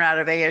an intern out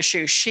of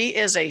ASU. She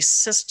is a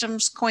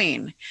systems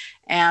queen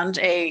and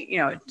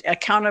a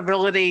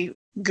accountability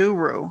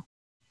guru.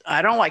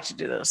 I don't like to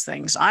do those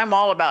things. I'm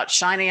all about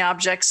shiny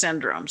object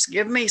syndromes.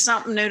 Give me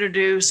something new to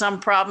do, some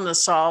problem to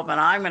solve, and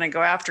I'm going to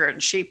go after it.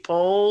 And she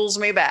pulls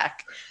me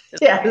back.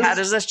 Yes. How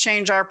does this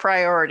change our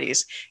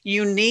priorities?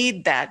 You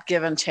need that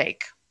give and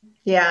take.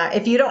 Yeah.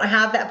 If you don't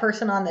have that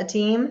person on the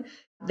team,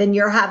 then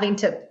you're having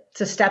to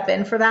step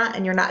in for that,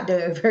 and you're not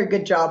doing a very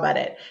good job at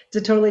it. It's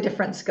a totally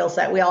different skill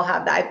set. We all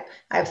have that.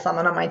 I have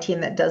someone on my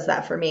team that does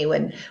that for me.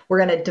 When we're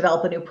going to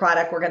develop a new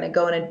product, we're going to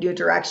go in a new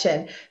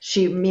direction,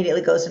 she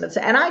immediately goes into it.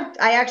 And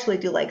I actually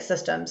do like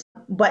systems,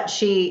 but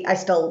I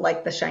still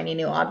like the shiny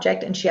new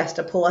object, and she has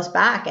to pull us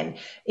back. And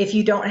if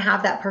you don't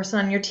have that person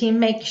on your team,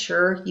 make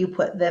sure you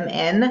put them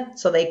in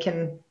so they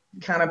can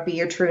kind of be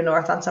your true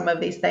north on some of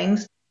these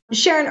things.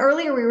 Sharon,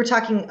 earlier we were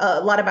talking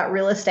a lot about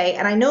real estate,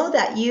 and I know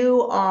that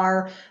you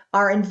are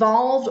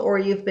involved, or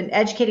you've been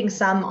educating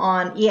some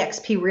on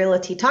eXp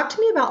Realty. Talk to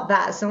me about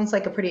that. It sounds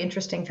like a pretty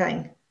interesting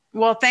thing.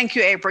 Well, thank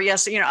you, April.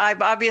 Yes,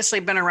 I've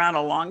obviously been around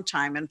a long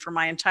time, and for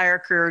my entire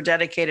career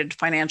dedicated to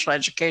financial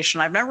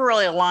education. I've never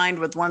really aligned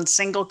with one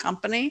single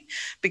company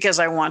because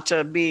I want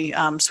to be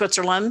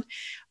Switzerland.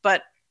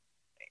 But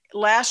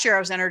last year I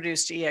was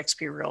introduced to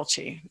eXp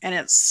Realty, and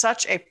it's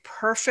such a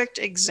perfect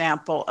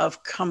example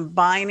of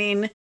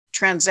combining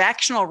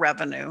transactional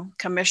revenue,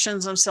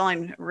 commissions and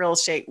selling real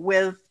estate,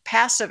 with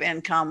passive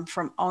income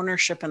from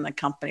ownership in the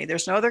company.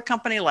 There's no other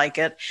company like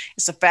it.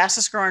 It's the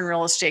fastest growing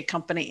real estate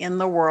company in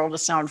the world.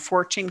 It's now in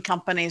 14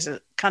 countries.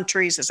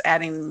 It's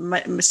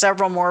adding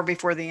several more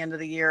before the end of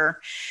the year.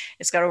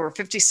 It's got over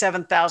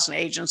 57,000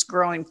 agents,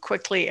 growing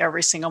quickly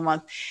every single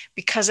month,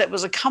 because it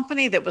was a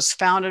company that was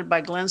founded by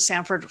Glenn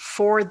Sanford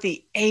for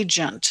the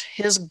agent.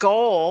 His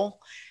goal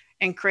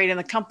in creating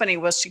the company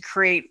was to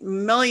create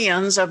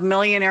millions of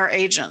millionaire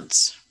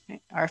agents.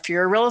 Or if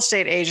you're a real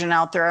estate agent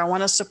out there, I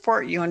want to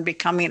support you in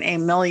becoming a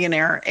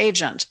millionaire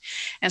agent.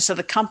 And so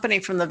the company,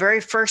 from the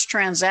very first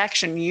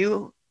transaction,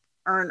 you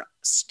earn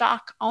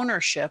stock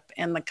ownership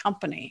in the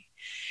company.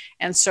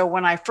 And so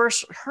when I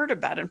first heard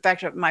about it, in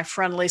fact, my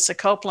friend Lisa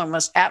Copeland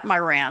was at my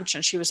ranch,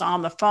 and she was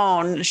on the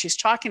phone, and she's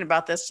talking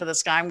about this to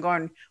this guy. I'm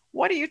going,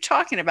 what are you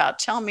talking about?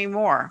 Tell me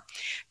more.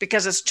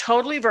 Because it's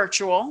totally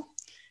virtual,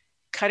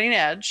 cutting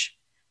edge,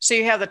 So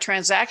you have the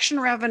transaction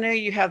revenue,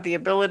 you have the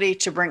ability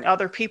to bring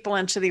other people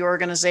into the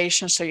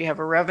organization. So you have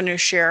a revenue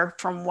share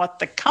from what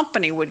the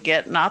company would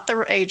get, not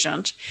the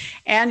agent,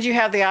 and you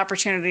have the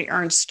opportunity to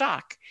earn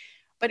stock.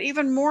 But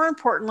even more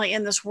importantly,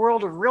 in this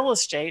world of real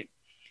estate,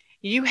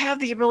 you have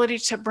the ability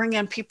to bring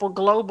in people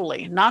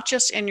globally, not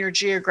just in your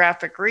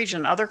geographic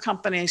region. Other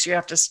companies,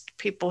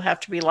 people have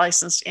to be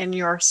licensed in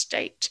your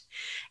state.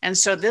 And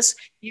so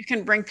you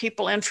can bring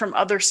people in from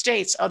other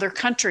states, other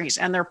countries,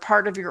 and they're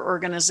part of your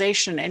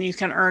organization, and you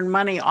can earn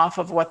money off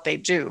of what they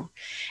do.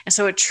 And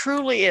so it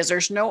truly is.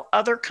 There's no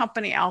other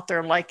company out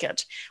there like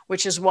it,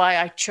 which is why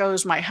I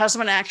chose my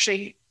husband.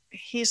 Actually,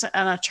 he's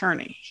an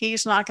attorney.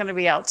 He's not going to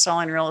be out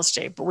selling real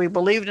estate, but we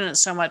believed in it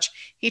so much.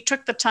 He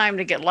took the time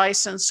to get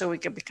licensed so we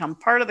could become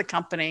part of the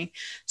company,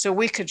 so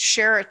we could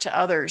share it to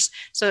others.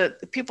 So that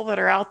the people that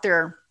are out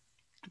there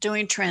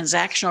doing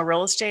transactional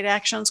real estate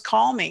actions,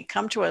 call me,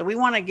 come to it. We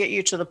want to get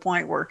you to the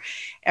point where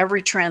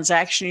every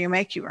transaction you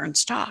make, you earn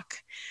stock,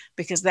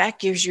 because that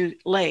gives you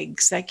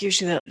legs. That gives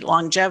you the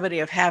longevity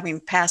of having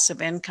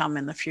passive income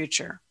in the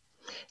future.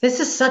 This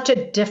is such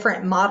a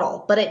different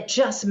model, but it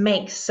just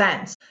makes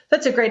sense.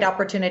 That's a great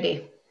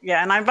opportunity.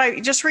 Yeah, and I invite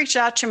you, just reach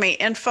out to me,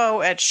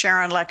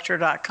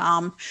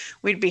 info@sharonlechter.com.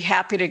 We'd be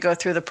happy to go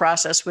through the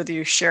process with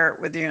you, share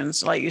it with you,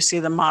 and let you see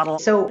the model.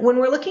 So when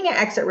we're looking at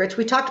Exit Rich,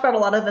 we talked about a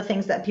lot of the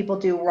things that people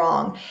do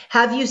wrong.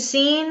 Have you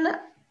seen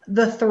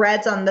the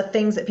threads on the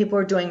things that people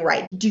are doing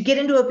right? Do you get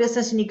into a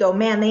business and you go,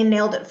 man, they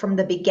nailed it from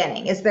the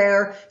beginning? Is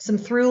there some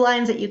through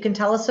lines that you can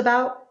tell us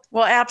about?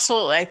 Well,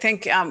 absolutely. I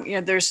think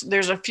there's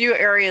a few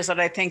areas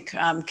that I think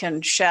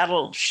can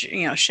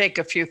shake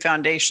a few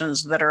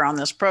foundations that are on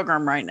this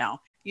program right now.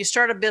 You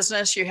start a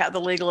business, you have the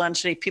legal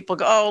entity, people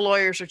go, oh,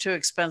 lawyers are too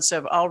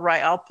expensive.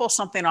 I'll pull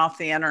something off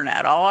the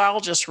internet.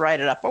 I'll just write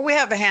it up. Or we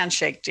have a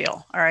handshake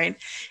deal, all right?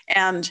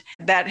 And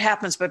that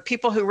happens, but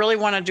people who really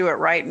want to do it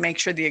right and make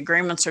sure the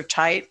agreements are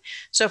tight.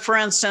 So for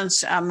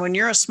instance, when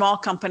you're a small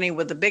company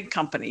with a big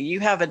company, you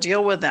have a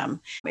deal with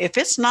them. If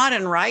it's not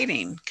in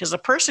writing, because the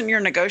person you're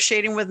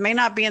negotiating with may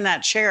not be in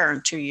that chair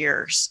in 2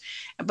 years,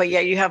 but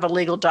yet you have a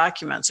legal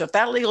document. So if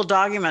that legal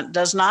document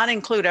does not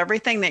include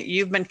everything that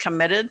you've been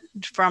committed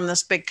from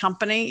this big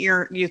company,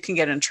 you can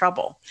get in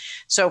trouble.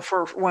 So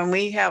for when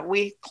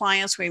we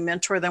clients, we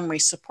mentor them, we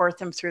support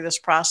them through this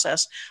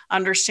process,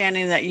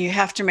 understanding that you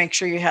have to make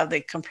sure you have the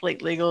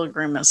complete legal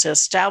agreements to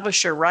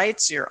establish your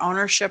rights, your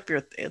ownership,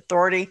 your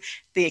authority,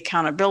 the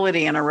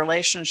accountability in a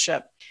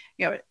relationship.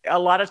 A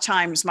lot of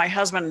times my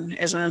husband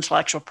is an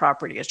intellectual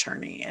property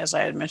attorney, as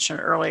I had mentioned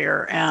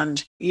earlier,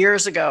 and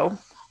years ago,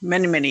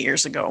 many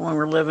years ago, when we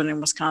were living in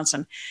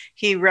Wisconsin,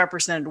 he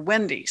represented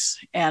Wendy's.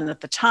 And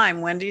at the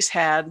time, Wendy's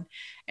had,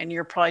 and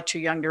you're probably too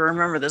young to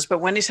remember this, but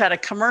Wendy's had a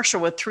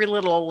commercial with three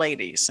little old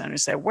ladies. And he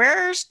said,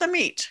 where's the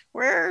meat?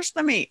 Where's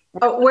the meat?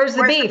 Where's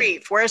the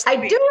beef? Where's the beef?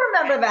 I do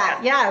remember that.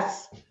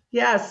 Yes.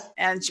 Yes.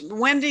 And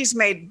Wendy's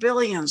made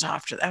billions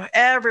after that.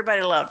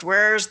 Everybody loved,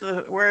 where's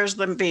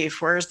the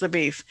beef? Where's the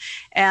beef?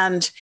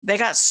 And they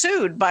got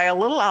sued by a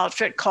little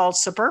outfit called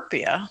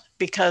Suburbia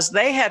because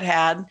they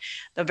had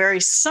the very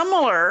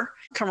similar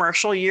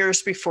commercial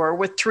years before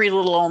with three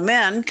little old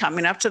men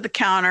coming up to the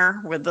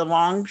counter with the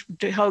long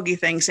hoagie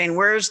thing saying,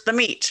 where's the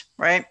meat?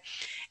 Right.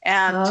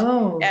 And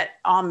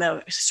on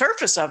the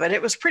surface of it,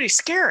 it was pretty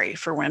scary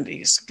for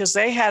Wendy's because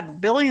they had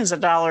billions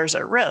of dollars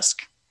at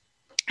risk.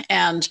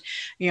 And,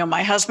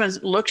 my husband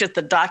looked at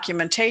the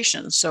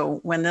documentation. So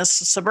when this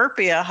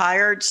Suburbia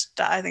hired,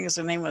 I think his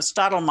name was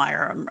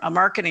Stottlemyre, a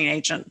marketing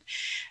agent,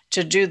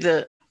 to do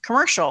the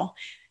commercial,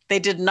 they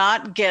did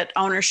not get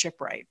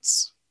ownership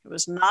rights. It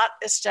was not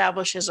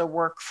established as a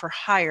work for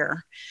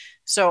hire.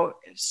 So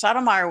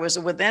Stottlemyre was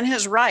within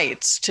his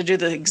rights to do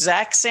the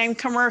exact same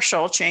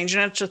commercial,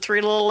 changing it to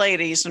three little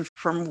ladies and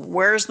from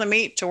where's the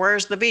meat to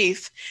where's the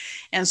beef.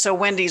 And so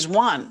Wendy's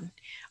won.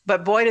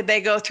 But boy, did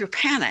they go through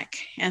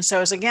panic. And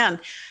so it's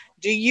again,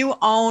 do you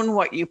own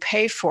what you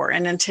pay for?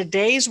 And in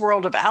today's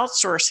world of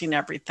outsourcing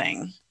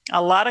everything, a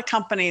lot of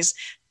companies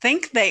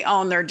think they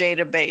own their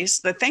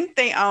database. They think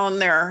they own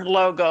their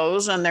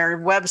logos and their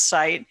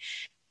website.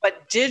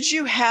 But did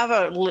you have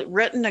a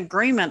written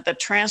agreement that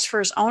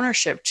transfers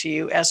ownership to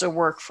you as a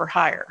work for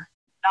hire?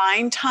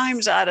 9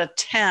 times out of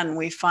 10,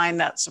 we find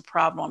that's a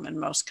problem in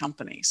most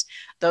companies.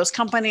 Those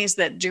companies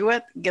that do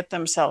it get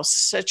themselves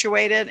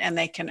situated and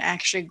they can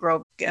actually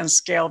grow and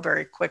scale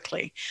very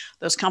quickly.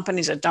 Those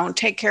companies that don't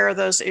take care of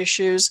those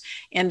issues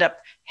end up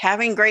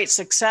having great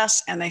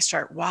success and they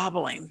start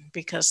wobbling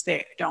because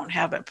they don't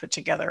have it put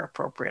together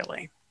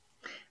appropriately.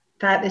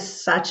 That is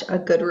such a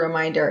good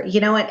reminder.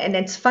 And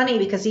it's funny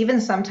because even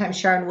sometimes,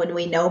 Sharon, when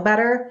we know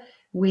better,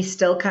 we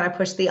still kind of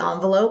push the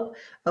envelope.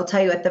 I'll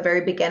tell you at the very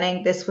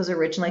beginning, this was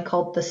originally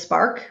called The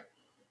Spark.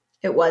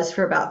 It was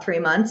for about 3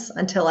 months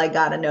until I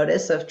got a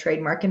notice of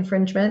trademark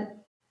infringement.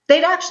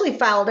 They'd actually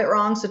filed it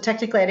wrong, so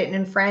technically I didn't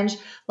infringe.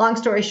 Long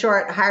story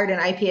short, I hired an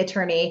IP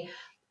attorney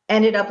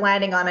ended up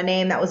landing on a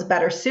name that was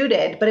better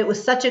suited. But it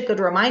was such a good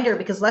reminder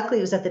because luckily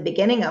it was at the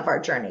beginning of our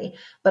journey.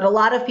 But a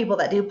lot of people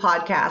that do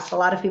podcasts, a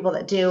lot of people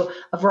that do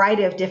a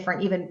variety of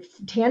different, even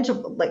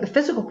tangible, like the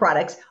physical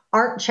products,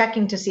 aren't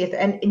checking to see if,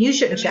 and you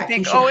shouldn't check.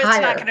 Think, you should it's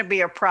hire. not going to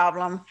be a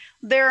problem.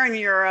 They're in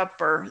Europe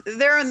or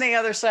they're on the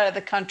other side of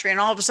the country. And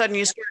all of a sudden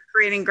you start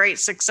creating great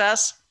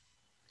success.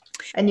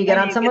 And you get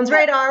on someone's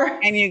radar.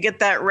 And you get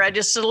that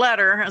registered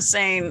letter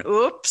saying,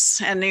 oops.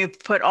 And you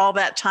put all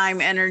that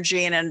time,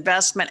 energy, and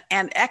investment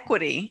and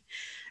equity,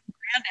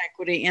 brand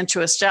equity,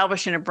 into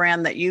establishing a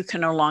brand that you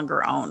can no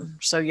longer own.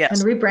 So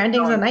yes. And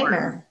rebranding is a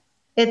nightmare.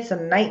 It's a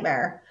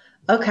nightmare.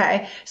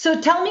 Okay. So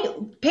tell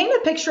me, paint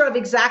a picture of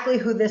exactly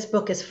who this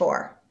book is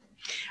for.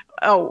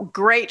 Oh,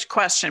 great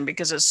question,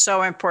 because it's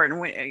so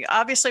important.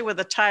 Obviously, with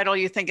the title,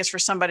 you think it's for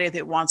somebody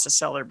that wants to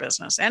sell their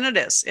business. And it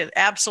is. It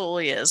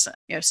absolutely is.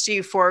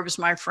 Steve Forbes,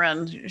 my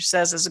friend,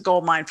 says it's a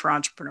gold mine for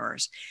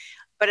entrepreneurs.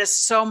 But it's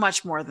so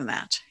much more than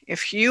that.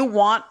 If you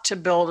want to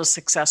build a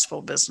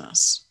successful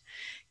business,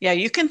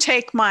 you can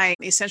take my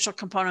Essential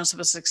Components of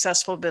a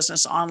Successful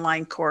Business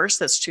online course.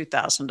 That's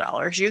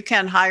 $2,000. You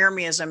can hire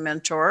me as a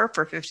mentor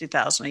for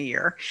 $50,000 a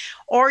year,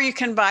 or you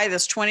can buy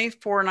this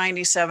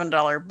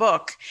 $24.97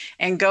 book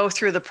and go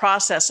through the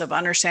process of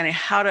understanding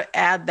how to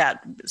add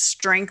that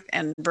strength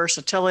and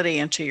versatility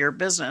into your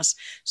business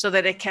so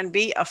that it can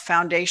be a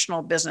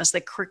foundational business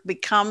that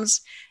becomes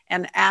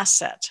an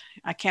asset.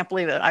 I can't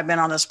believe it. I've been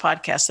on this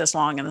podcast this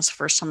long, and this is the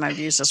first time I've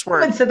used this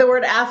word. So the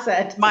word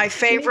asset. My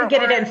favorite.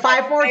 Get it in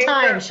 5 more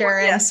times,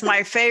 Sharon. Yes,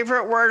 my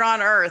favorite word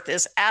on earth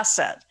is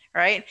asset.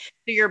 Right?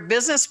 So your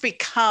business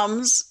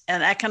becomes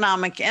an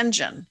economic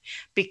engine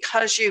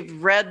because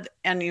you've read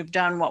and you've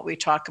done what we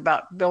talk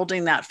about,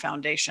 building that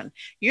foundation.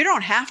 You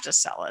don't have to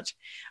sell it,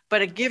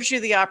 but it gives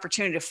you the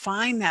opportunity to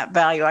find that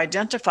value,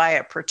 identify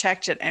it,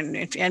 protect it,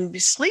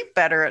 and sleep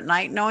better at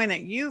night knowing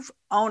that you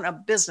own a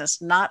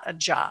business, not a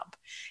job.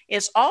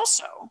 It's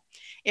also,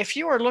 if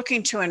you are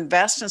looking to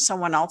invest in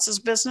someone else's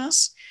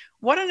business,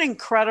 what an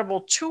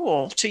incredible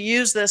tool to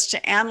use this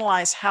to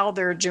analyze how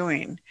they're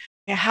doing.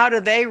 How do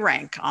they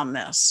rank on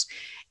this?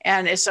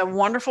 And it's a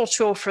wonderful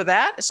tool for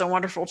that. It's a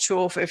wonderful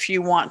tool if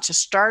you want to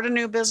start a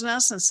new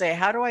business and say,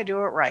 how do I do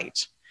it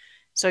right?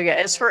 So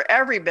it's for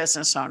every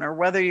business owner,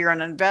 whether you're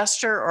an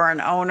investor or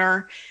an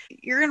owner.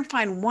 You're going to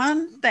find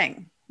one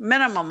thing,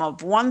 minimum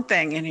of one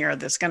thing in here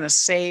that's going to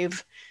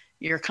save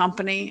your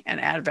company and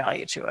add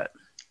value to it.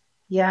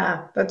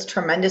 Yeah, that's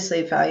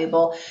tremendously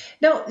valuable.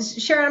 Now,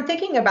 Sharon, I'm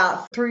thinking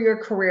about through your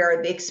career,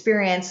 the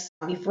experience,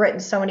 you've written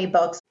so many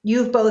books.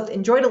 You've both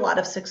enjoyed a lot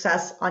of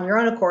success on your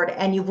own accord,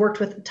 and you've worked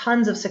with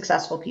tons of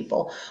successful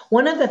people.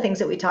 One of the things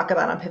that we talk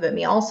about on Pivot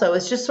Me also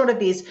is just sort of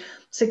these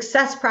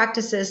success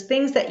practices,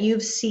 things that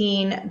you've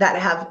seen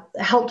that have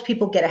helped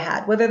people get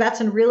ahead, whether that's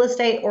in real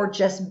estate or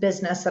just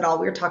business at all.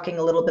 We were talking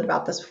a little bit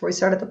about this before we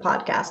started the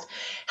podcast.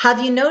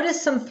 Have you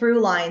noticed some through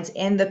lines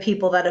in the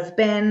people that have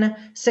been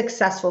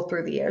successful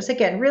through the years?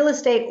 Again, real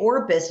estate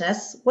or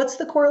business, what's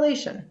the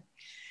correlation?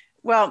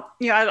 Well,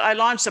 I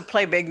launched the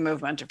Play Big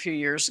movement a few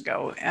years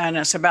ago, and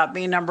it's about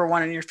being number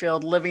one in your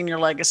field, living your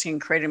legacy,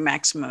 and creating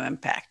maximum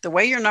impact. The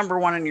way you're number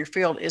one in your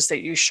field is that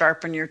you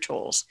sharpen your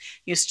tools.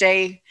 You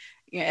stay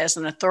as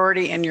an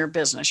authority in your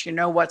business. You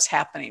know what's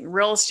happening.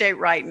 Real estate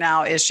right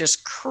now is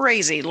just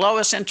crazy.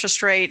 Lowest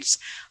interest rates,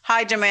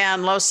 high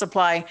demand, low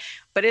supply.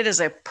 But it is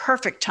a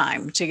perfect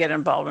time to get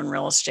involved in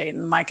real estate.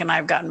 And Mike and I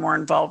have gotten more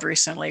involved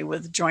recently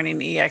with joining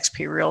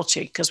eXp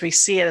Realty because we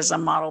see it as a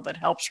model that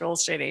helps real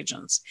estate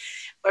agents.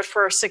 But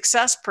for a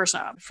success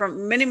person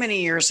from many,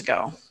 many years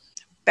ago,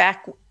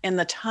 back in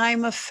the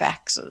time of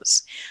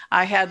faxes,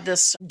 I had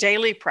this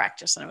daily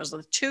practice, and it was the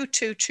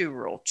 2-2-2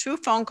 rule: 2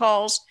 phone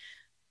calls,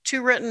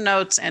 2 written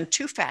notes, and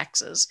 2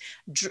 faxes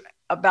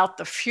about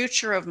the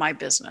future of my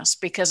business.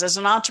 Because as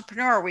an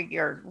entrepreneur,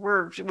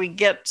 we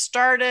get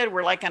started.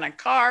 We're like in a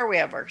car. We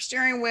have our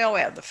steering wheel.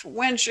 We have the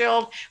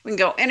windshield. We can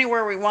go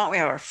anywhere we want. We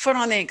have our foot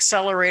on the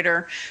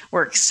accelerator.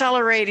 We're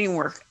accelerating.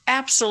 We're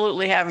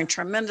absolutely having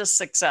tremendous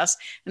success.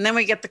 And then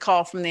we get the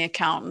call from the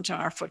accountant, and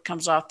our foot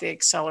comes off the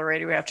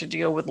accelerator. We have to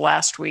deal with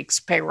last week's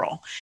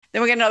payroll.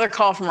 Then we get another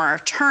call from our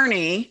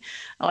attorney,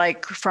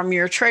 like from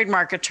your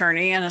trademark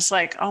attorney. And it's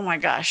like, oh my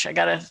gosh, I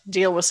got to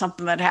deal with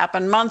something that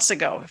happened months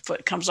ago.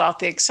 Foot comes off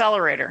the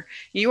accelerator.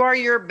 You are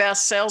your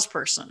best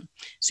salesperson.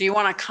 So you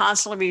want to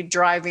constantly be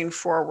driving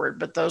forward,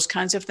 but those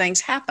kinds of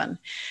things happen.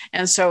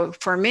 And so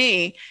for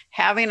me,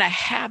 having a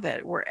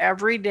habit where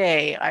every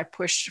day I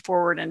pushed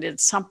forward and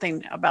did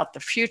something about the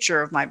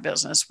future of my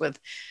business with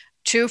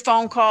 2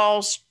 phone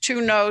calls,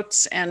 2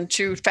 notes, and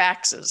 2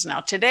 faxes.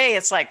 Now today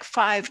it's like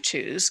 5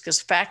 2s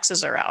because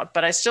faxes are out,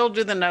 but I still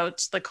do the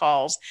notes, the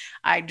calls.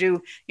 I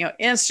do,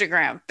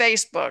 Instagram,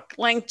 Facebook,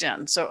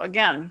 LinkedIn. So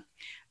again,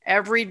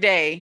 every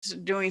day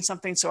doing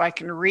something so I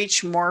can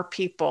reach more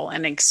people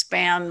and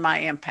expand my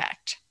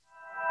impact.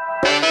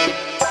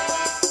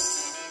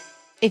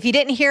 If you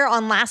didn't hear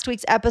on last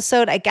week's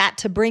episode, I got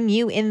to bring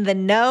you in the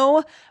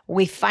know.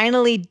 We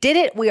finally did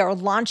it. We are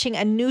launching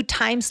a new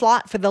time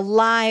slot for the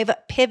live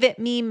Pivot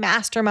Me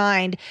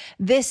Mastermind.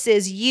 This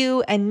is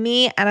you and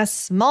me and a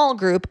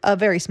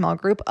very small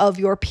group of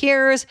your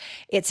peers.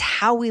 It's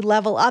how we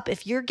level up.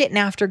 If you're getting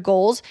after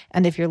goals,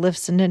 and if you're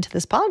listening to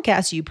this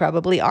podcast, you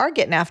probably are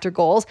getting after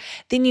goals,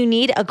 then you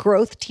need a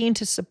growth team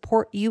to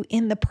support you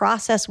in the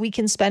process. We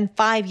can spend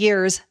 5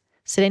 years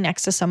sitting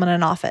next to someone in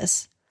an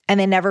office, and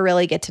they never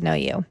really get to know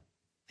you.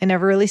 They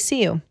never really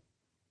see you,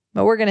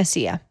 but we're going to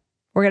see you.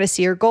 We're going to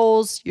see your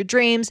goals, your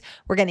dreams.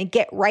 We're going to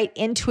get right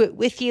into it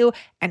with you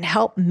and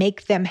help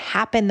make them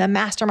happen. The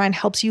mastermind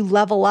helps you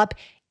level up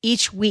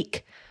each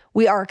week.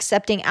 We are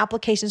accepting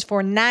applications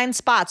for 9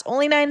 spots.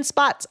 Only 9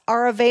 spots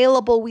are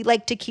available. We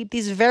like to keep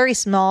these very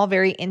small,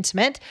 very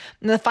intimate.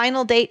 And the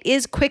final date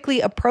is quickly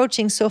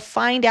approaching. So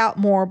find out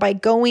more by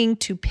going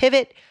to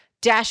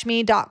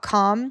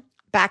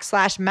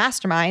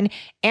pivot-me.com/mastermind,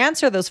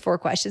 answer those 4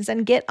 questions,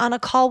 and get on a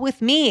call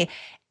with me.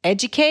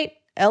 Educate,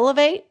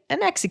 elevate,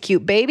 and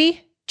execute,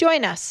 baby.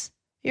 Join us.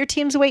 Your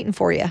team's waiting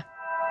for you.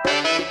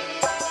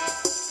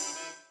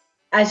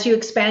 As you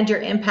expand your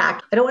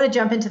impact, I don't want to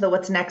jump into the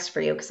what's next for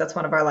you because that's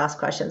one of our last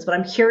questions, but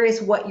I'm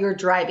curious what you're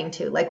driving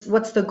to. Like,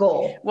 what's the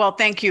goal? Well,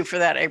 thank you for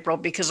that, April,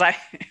 because I've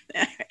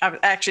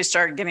actually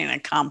started getting a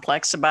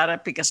complex about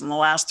it because in the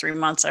last 3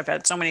 months, I've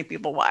had so many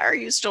people, why are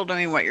you still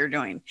doing what you're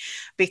doing?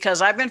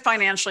 Because I've been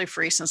financially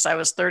free since I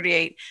was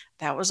 38.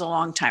 That was a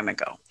long time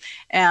ago.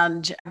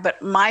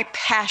 But my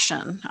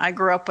passion, I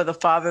grew up with a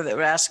father that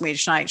would ask me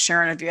each night,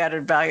 Sharon, have you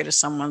added value to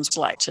someone's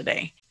life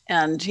today?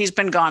 And he's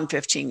been gone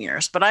 15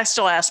 years, but I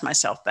still ask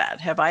myself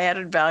that. Have I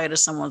added value to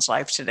someone's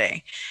life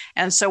today?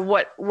 And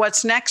so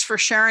what's next for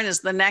Sharon is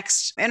the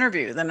next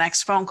interview, the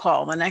next phone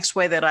call, the next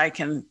way that I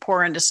can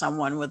pour into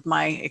someone with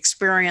my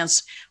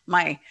experience,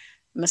 my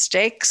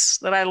mistakes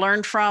that I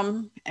learned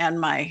from, and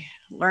my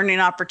learning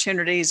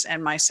opportunities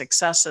and my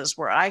successes,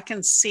 where I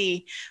can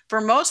see,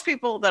 for most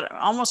people, that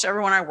almost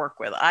everyone I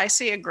work with, I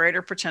see a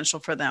greater potential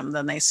for them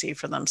than they see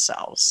for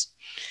themselves.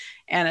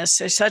 And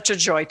it's such a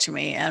joy to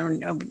me.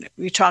 And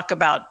we talk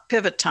about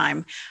pivot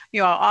time.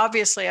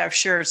 Obviously, I've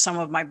shared some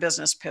of my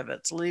business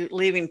pivots,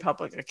 leaving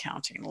public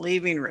accounting,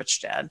 leaving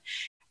Rich Dad.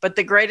 But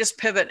the greatest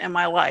pivot in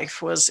my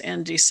life was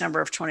in December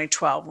of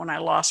 2012 when I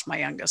lost my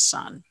youngest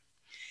son.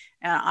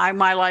 And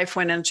my life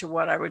went into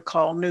what I would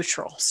call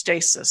neutral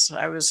stasis.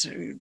 I was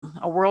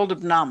a world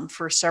of numb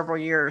for several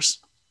years.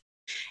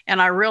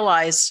 And I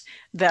realized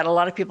that a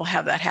lot of people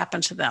have that happen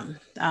to them,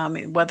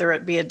 whether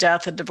it be a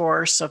death, a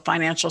divorce, a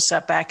financial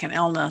setback, an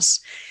illness.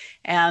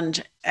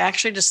 And I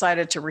actually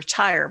decided to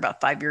retire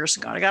about 5 years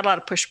ago. I got a lot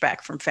of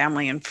pushback from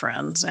family and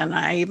friends. And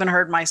I even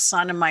heard my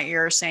son in my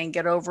ear saying,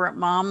 get over it,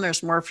 Mom,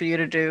 there's more for you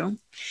to do. And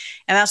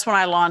that's when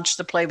I launched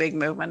the Play Big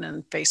movement,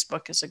 and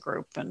Facebook as a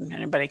group, and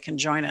anybody can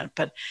join it.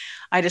 But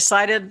I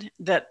decided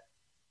that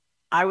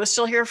I was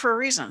still here for a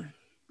reason.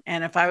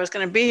 And if I was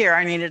going to be here,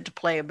 I needed to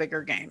play a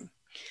bigger game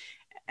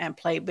and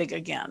play big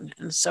again.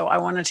 And so I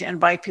wanted to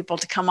invite people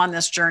to come on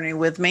this journey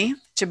with me,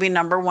 to be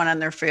number one in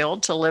their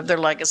field, to live their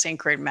legacy and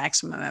create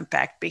maximum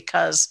impact,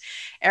 because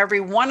every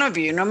one of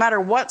you, no matter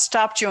what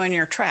stopped you in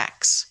your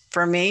tracks,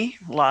 for me,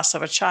 loss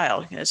of a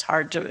child, it's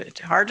hard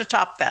to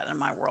top that in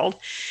my world.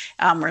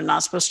 We're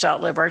not supposed to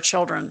outlive our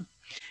children,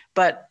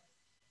 but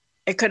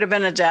it could have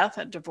been a death,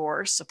 a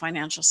divorce, a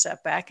financial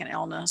setback, an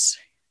illness.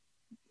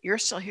 You're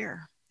still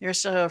here. You're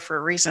still here for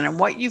a reason. And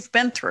what you've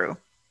been through,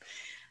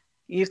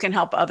 you can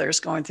help others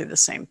going through the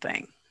same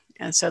thing.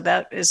 And so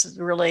that is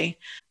really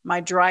my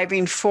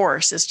driving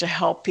force, is to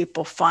help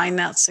people find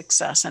that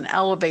success and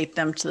elevate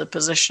them to the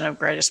position of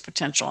greatest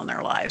potential in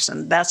their lives.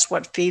 And that's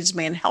what feeds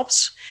me and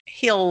helps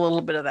heal a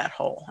little bit of that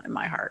hole in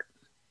my heart.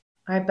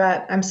 I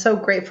bet. I'm so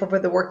grateful for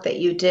the work that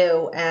you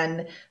do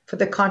and for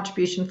the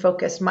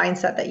contribution-focused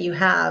mindset that you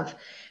have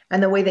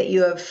and the way that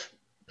you have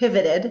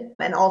pivoted,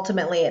 and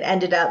ultimately it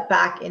ended up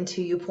back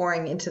into you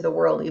pouring into the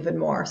world even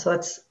more. So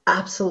that's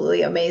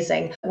absolutely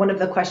amazing. One of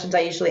the questions I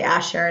usually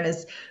ask Sharon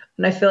is,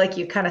 and I feel like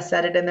you kind of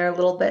said it in there a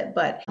little bit,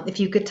 but if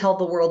you could tell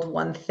the world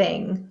one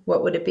thing,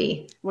 what would it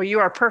be? Well, you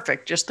are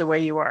perfect just the way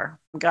you are.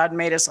 God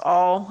made us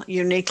all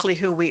uniquely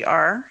who we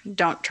are.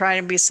 Don't try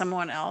to be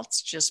someone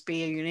else. Just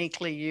be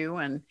uniquely you,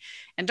 and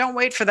don't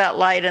wait for that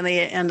light in the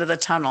end of the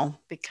tunnel,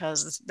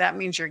 because that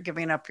means you're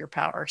giving up your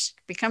powers.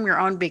 Become your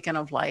own beacon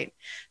of light.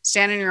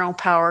 Stand in your own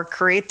power.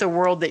 Create the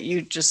world that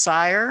you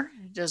desire,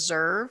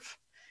 deserve,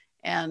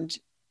 and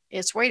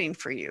it's waiting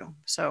for you.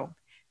 So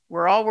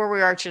we're all where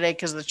we are today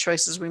because of the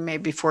choices we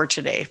made before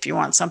today. If you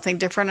want something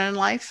different in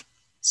life,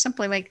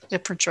 simply make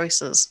different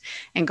choices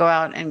and go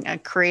out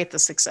and create the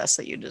success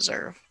that you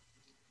deserve.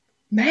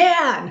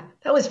 Man,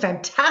 that was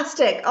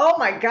fantastic. Oh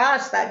my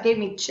gosh, that gave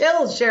me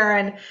chills,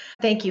 Sharon.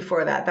 Thank you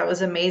for that. That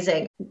was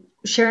amazing.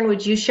 Sharon,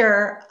 would you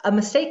share a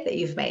mistake that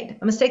you've made?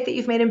 A mistake that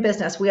you've made in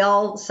business? We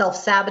all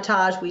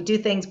self-sabotage. We do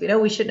things we know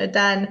we shouldn't have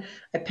done.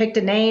 I picked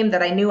a name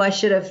that I knew I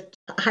should have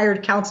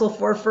hired counsel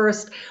for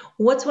first.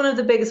 What's one of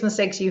the biggest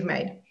mistakes you've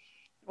made?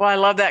 Well, I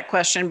love that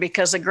question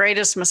because the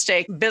greatest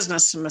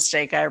business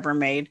mistake I ever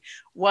made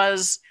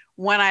was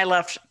when I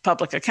left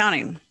public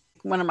accounting.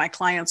 One of my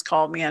clients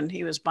called me and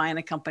he was buying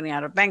a company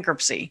out of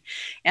bankruptcy.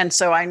 And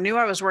so I knew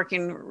I was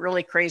working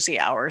really crazy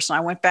hours. And I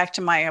went back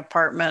to my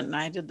apartment and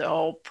I did the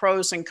whole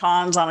pros and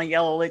cons on a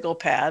yellow legal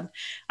pad.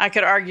 I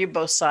could argue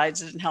both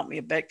sides. It didn't help me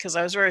a bit because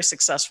I was very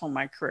successful in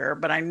my career,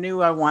 but I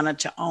knew I wanted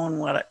to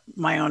own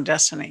my own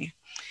destiny.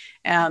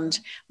 And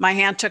my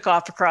hand took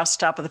off across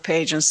the top of the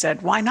page and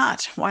said, why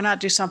not? Why not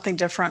do something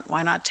different?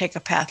 Why not take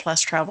a path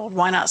less traveled?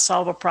 Why not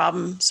solve a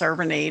problem, serve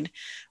a need?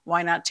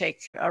 Why not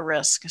take a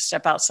risk,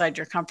 step outside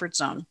your comfort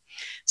zone?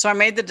 So I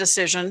made the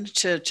decision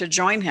to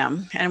join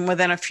him. And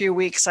within a few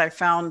weeks, I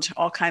found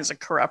all kinds of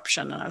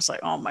corruption. And I was like,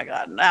 oh my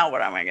God, now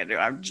what am I going to do?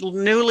 I'm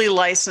newly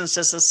licensed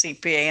as a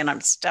CPA and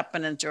I'm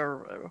stepping into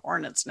a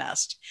hornet's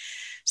nest.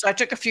 So I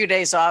took a few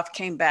days off,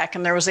 came back,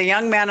 and there was a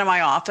young man in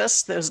my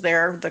office that was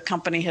there. The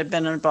company had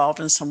been involved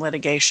in some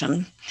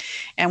litigation.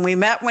 And we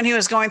met when he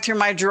was going through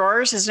my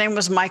drawers. His name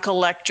was Michael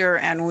Lecter,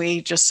 and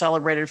we just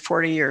celebrated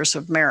 40 years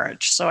of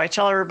marriage. So I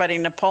tell everybody,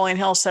 Napoleon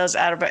Hill says,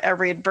 out of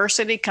every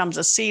adversity comes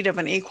a seed of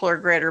an equal or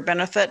greater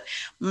benefit.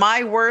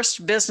 My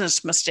worst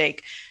business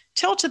mistake,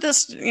 till to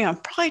this,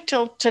 probably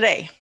till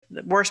today,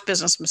 the worst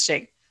business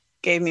mistake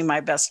gave me my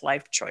best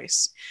life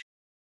choice.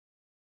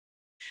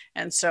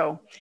 And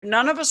so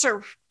none of us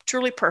are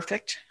truly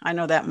perfect. I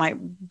know that might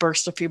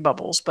burst a few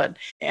bubbles,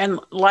 and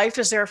life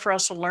is there for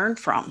us to learn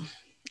from.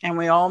 And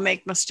we all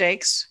make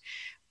mistakes.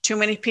 Too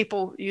many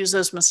people use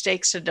those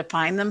mistakes to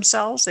define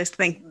themselves. They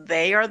think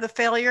they are the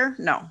failure.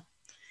 No,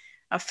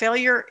 a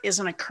failure is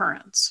an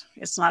occurrence.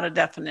 It's not a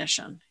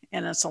definition.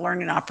 And it's a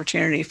learning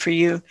opportunity for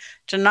you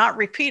to not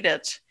repeat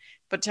it,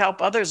 but to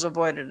help others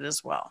avoid it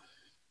as well.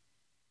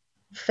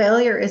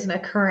 Failure is an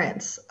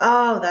occurrence.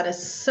 Oh, that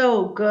is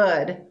so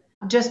good.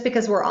 Just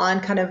because we're on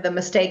kind of the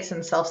mistakes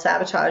and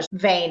self-sabotage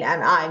vein,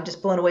 and I'm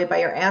just blown away by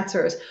your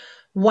answers.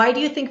 Why do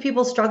you think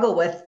people struggle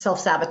with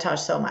self-sabotage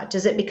so much?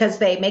 Is it because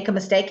they make a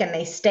mistake and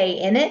they stay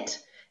in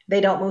it?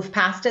 They don't move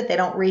past it? They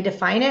don't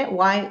redefine it?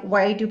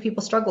 Why do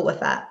people struggle with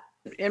that?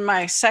 In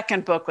my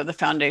second book with the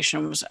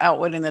foundation was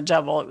Outwitting the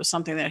Devil. It was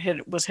something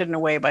that was hidden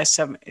away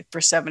for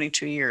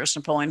 72 years.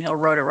 Napoleon Hill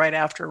wrote it right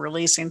after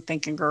releasing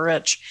Think and Grow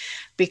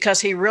Rich,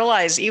 because he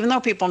realized even though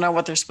people know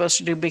what they're supposed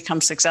to do to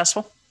become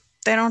successful,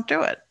 they don't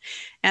do it.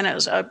 And it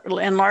was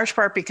in large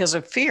part because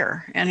of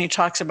fear. And he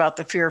talks about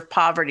the fear of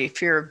poverty,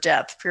 fear of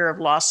death, fear of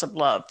loss of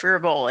love, fear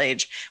of old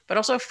age, but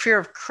also fear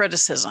of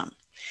criticism.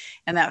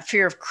 And that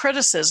fear of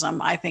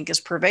criticism, I think, is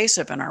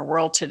pervasive in our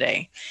world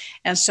today.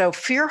 And so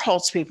fear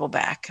holds people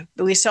back.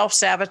 We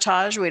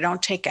self-sabotage. We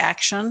don't take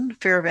action,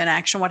 fear of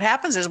inaction. What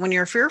happens is when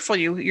you're fearful,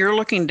 you're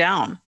looking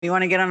down. You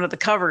want to get under the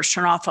covers,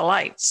 turn off the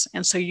lights.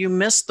 And so you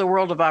miss the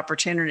world of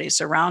opportunities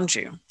around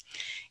you.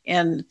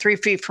 In 3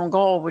 Feet from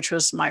Gold, which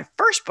was my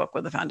first book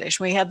with the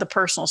foundation, we had the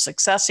personal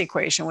success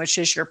equation, which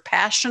is your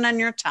passion and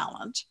your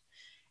talent.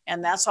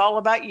 And that's all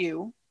about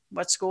you,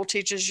 what school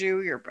teaches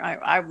you.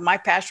 My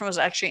passion was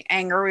actually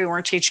anger. We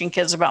weren't teaching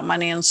kids about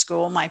money in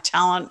school. My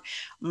talent,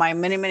 my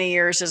many, many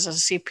years as a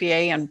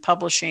CPA and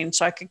publishing,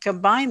 so I could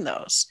combine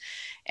those.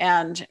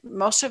 And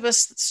most of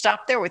us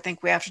stop there. We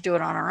think we have to do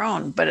it on our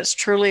own, but it's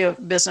truly a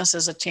business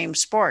as a team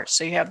sport.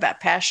 So you have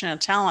that passion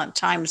and talent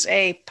times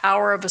a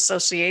power of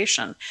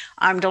association.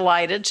 I'm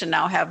delighted to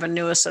now have a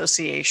new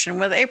association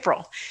with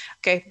April.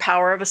 Okay,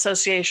 power of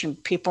association,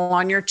 people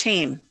on your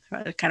team,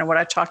 kind of what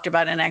I talked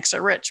about in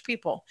Exit Rich,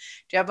 people.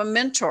 Do you have a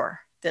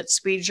mentor that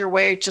speeds your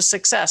way to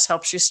success,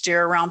 helps you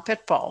steer around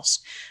pitfalls?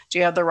 Do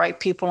you have the right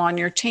people on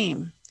your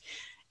team?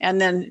 And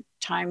then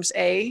times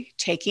a,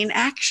 taking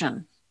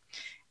action.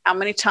 How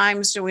many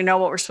times do we know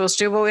what we're supposed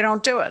to do, but we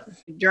don't do it?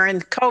 During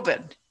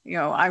COVID,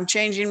 I'm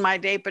changing my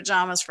day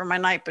pajamas for my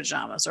night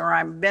pajamas, or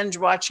I'm binge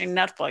watching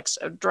Netflix.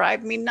 It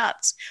drives me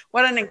nuts.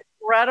 What an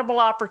incredible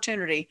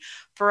opportunity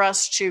for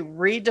us to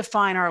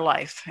redefine our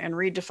life and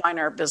redefine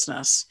our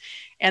business.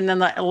 And then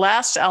the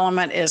last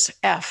element is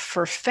F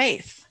for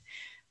faith.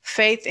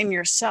 Faith in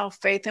yourself,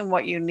 faith in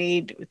what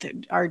you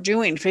are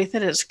doing, faith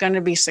that it's going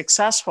to be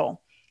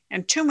successful.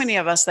 And too many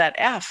of us, that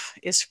F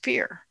is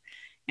fear.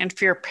 And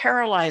fear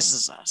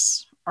paralyzes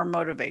us or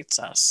motivates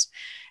us.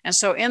 And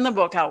so in the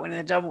book, Outwitting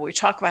the Devil, we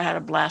talk about how to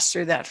blast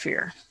through that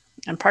fear.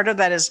 And part of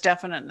that is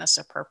definiteness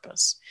of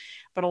purpose.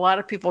 But a lot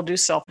of people do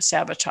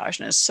self-sabotage.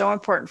 And it's so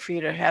important for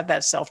you to have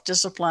that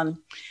self-discipline,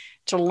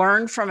 to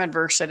learn from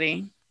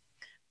adversity.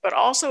 But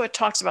also it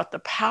talks about the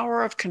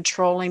power of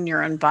controlling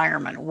your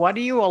environment. What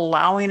are you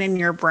allowing in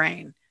your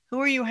brain?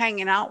 Who are you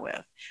hanging out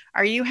with?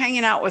 Are you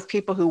hanging out with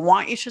people who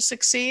want you to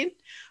succeed?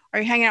 Are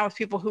you hanging out with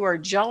people who are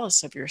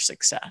jealous of your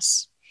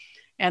success?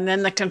 And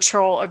then the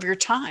control of your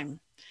time.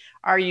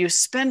 Are you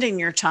spending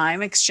your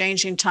time,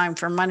 exchanging time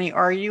for money, or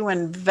are you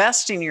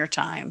investing your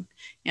time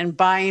in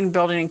buying,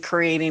 building, and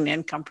creating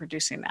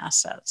income-producing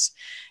assets?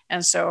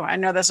 And so I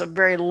know that's a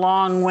very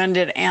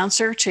long-winded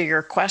answer to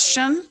your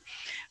question,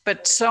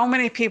 but so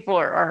many people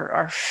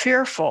are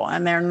fearful,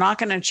 and they're not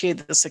going to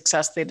achieve the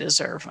success they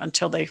deserve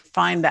until they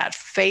find that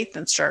faith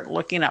and start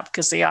looking up,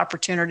 because the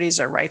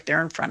opportunities are right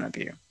there in front of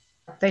you.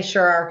 They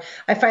sure are.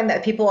 I find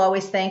that people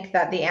always think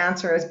that the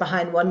answer is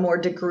behind one more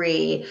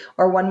degree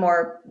or one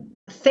more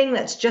thing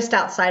that's just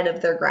outside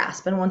of their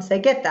grasp. And once they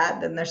get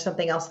that, then there's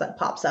something else that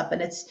pops up.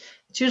 And it's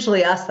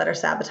usually us that are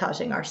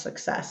sabotaging our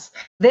success.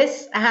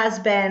 This has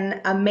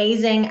been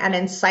amazing and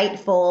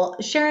insightful.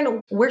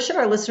 Sharon, where should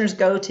our listeners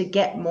go to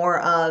get more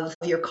of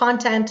your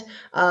content,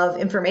 of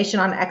information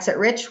on Exit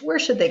Rich? Where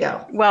should they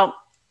go? Well,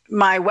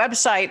 my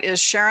website is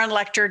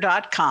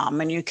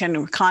SharonLechter.com, and you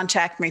can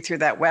contact me through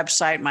that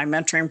website, my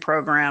mentoring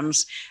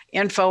programs.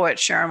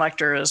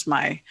 info@SharonLechter is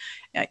my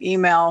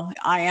email.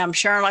 I am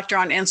Sharon Lechter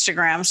on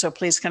Instagram, so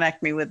please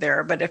connect me with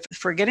there. But if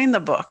for getting the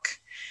book,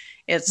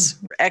 it's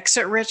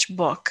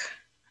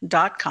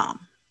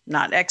ExitRichBook.com,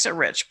 not Exit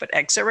Rich, but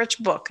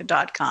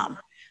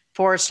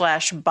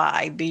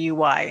ExitRichBook.com/buy,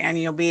 B-U-Y,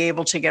 and you'll be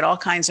able to get all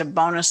kinds of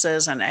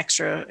bonuses and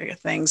extra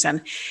things.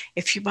 And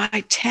if you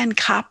buy 10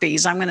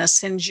 copies, I'm going to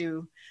send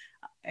you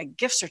a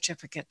gift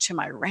certificate to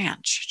my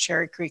ranch,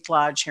 Cherry Creek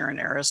Lodge here in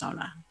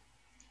Arizona.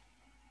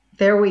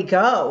 There we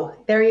go.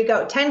 There you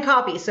go. 10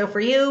 copies. So for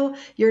you,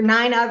 your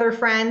 9 other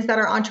friends that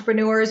are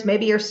entrepreneurs,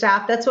 maybe your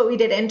staff, that's what we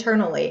did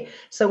internally.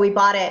 So we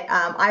bought it.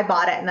 I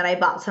bought it, and then I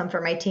bought some for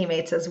my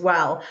teammates as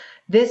well.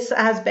 This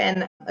has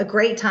been a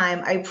great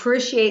time. I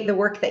appreciate the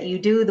work that you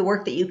do, the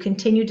work that you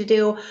continue to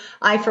do.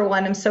 I, for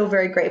one, am so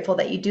very grateful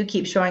that you do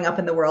keep showing up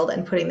in the world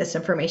and putting this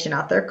information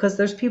out there, because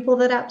there's people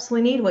that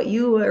absolutely need what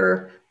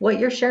you're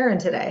sharing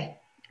today.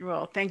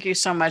 Well, thank you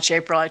so much,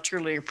 April. I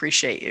truly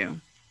appreciate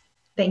you.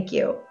 Thank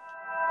you.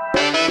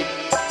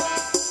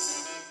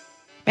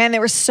 Man,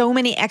 there were so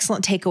many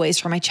excellent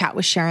takeaways from my chat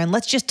with Sharon.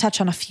 Let's just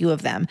touch on a few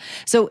of them.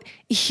 So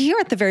here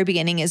at the very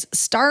beginning is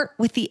start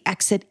with the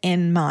exit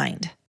in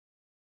mind.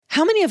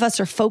 How many of us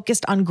are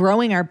focused on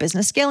growing our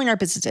business, scaling our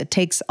business? It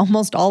takes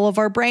almost all of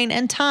our brain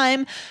and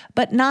time,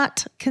 but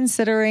not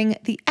considering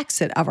the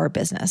exit of our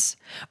business.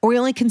 Or we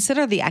only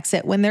consider the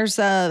exit when there's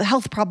a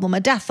health problem, a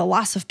death, a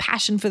loss of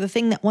passion for the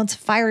thing that once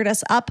fired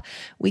us up.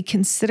 We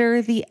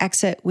consider the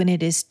exit when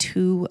it is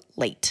too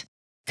late.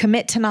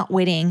 Commit to not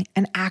waiting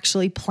and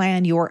actually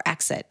plan your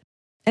exit.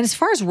 And as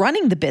far as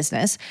running the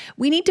business,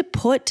 we need to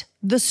put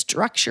the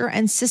structure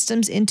and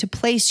systems into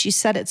place. She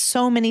said it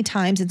so many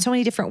times in so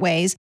many different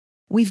ways.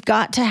 We've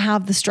got to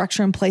have the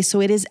structure in place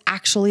so it is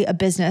actually a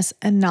business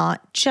and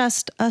not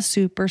just a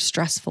super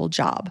stressful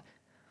job.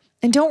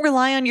 And don't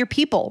rely on your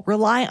people.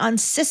 Rely on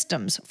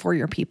systems for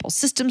your people,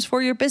 systems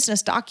for your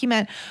business.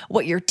 Document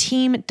what your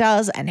team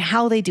does and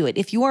how they do it.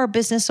 If you are a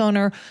business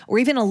owner or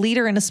even a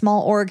leader in a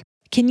small org,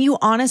 can you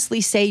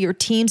honestly say your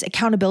team's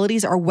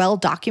accountabilities are well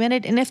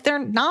documented? And if they're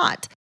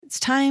not, it's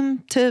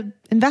time to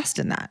invest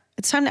in that.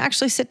 It's time to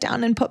actually sit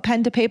down and put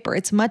pen to paper.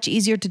 It's much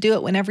easier to do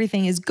it when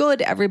everything is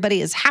good, everybody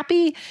is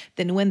happy,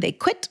 than when they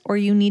quit or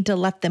you need to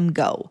let them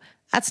go.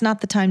 That's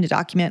not the time to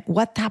document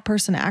what that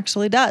person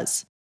actually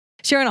does.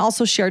 Sharon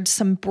also shared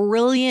some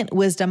brilliant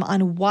wisdom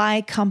on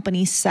why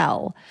companies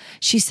sell.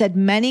 She said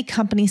many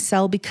companies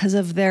sell because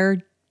of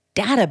their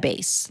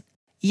database.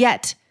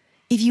 Yet,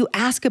 if you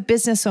ask a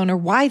business owner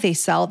why they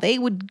sell, they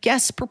would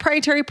guess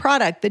proprietary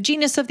product, the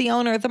genius of the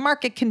owner, the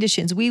market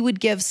conditions. We would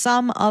give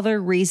some other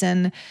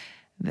reason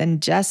than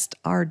just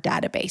our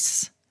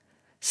database.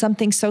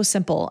 Something so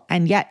simple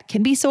and yet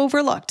can be so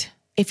overlooked.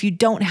 If you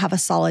don't have a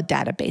solid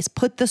database,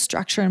 put the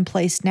structure in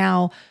place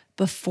now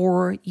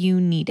before you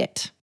need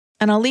it.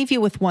 And I'll leave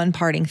you with one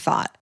parting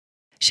thought.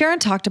 Sharon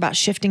talked about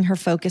shifting her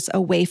focus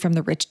away from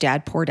the rich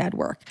dad, poor dad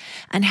work,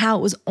 and how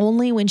it was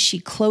only when she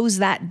closed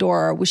that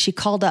door was she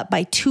called up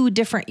by 2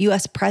 different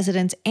US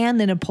presidents and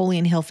the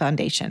Napoleon Hill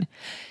Foundation.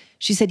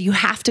 She said, you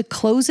have to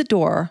close a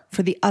door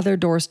for the other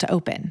doors to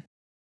open.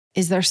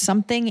 Is there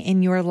something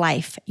in your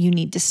life you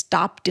need to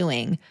stop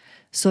doing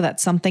so that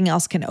something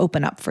else can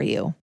open up for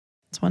you?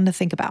 It's one to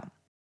think about.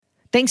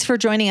 Thanks for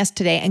joining us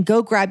today, and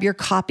go grab your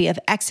copy of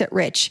Exit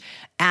Rich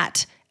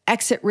at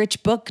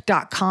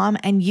ExitRichBook.com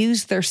and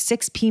use their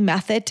 6P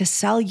method to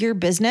sell your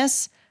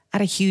business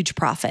at a huge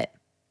profit.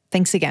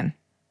 Thanks again.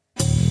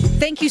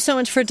 Thank you so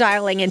much for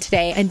dialing in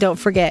today. And don't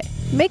forget,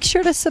 make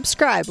sure to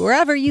subscribe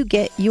wherever you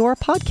get your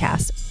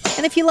podcast.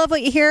 And if you love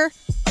what you hear,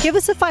 give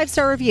us a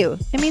 5-star review.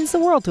 It means the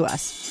world to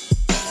us.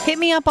 Hit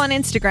me up on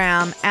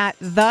Instagram at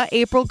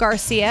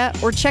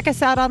 @TheAprilGarcia or check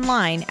us out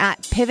online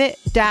at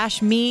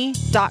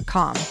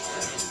pivot-me.com.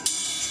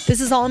 This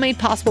is all made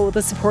possible with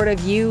the support of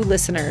you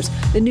listeners,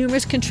 the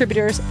numerous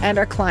contributors, and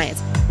our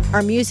clients.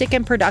 Our music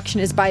and production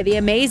is by the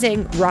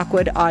amazing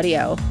Rockwood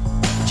Audio.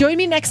 Join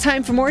me next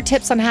time for more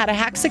tips on how to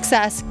hack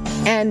success.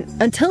 And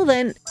until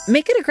then,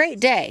 make it a great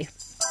day.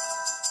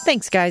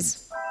 Thanks,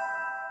 guys.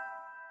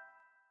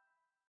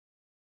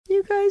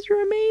 You guys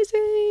are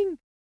amazing.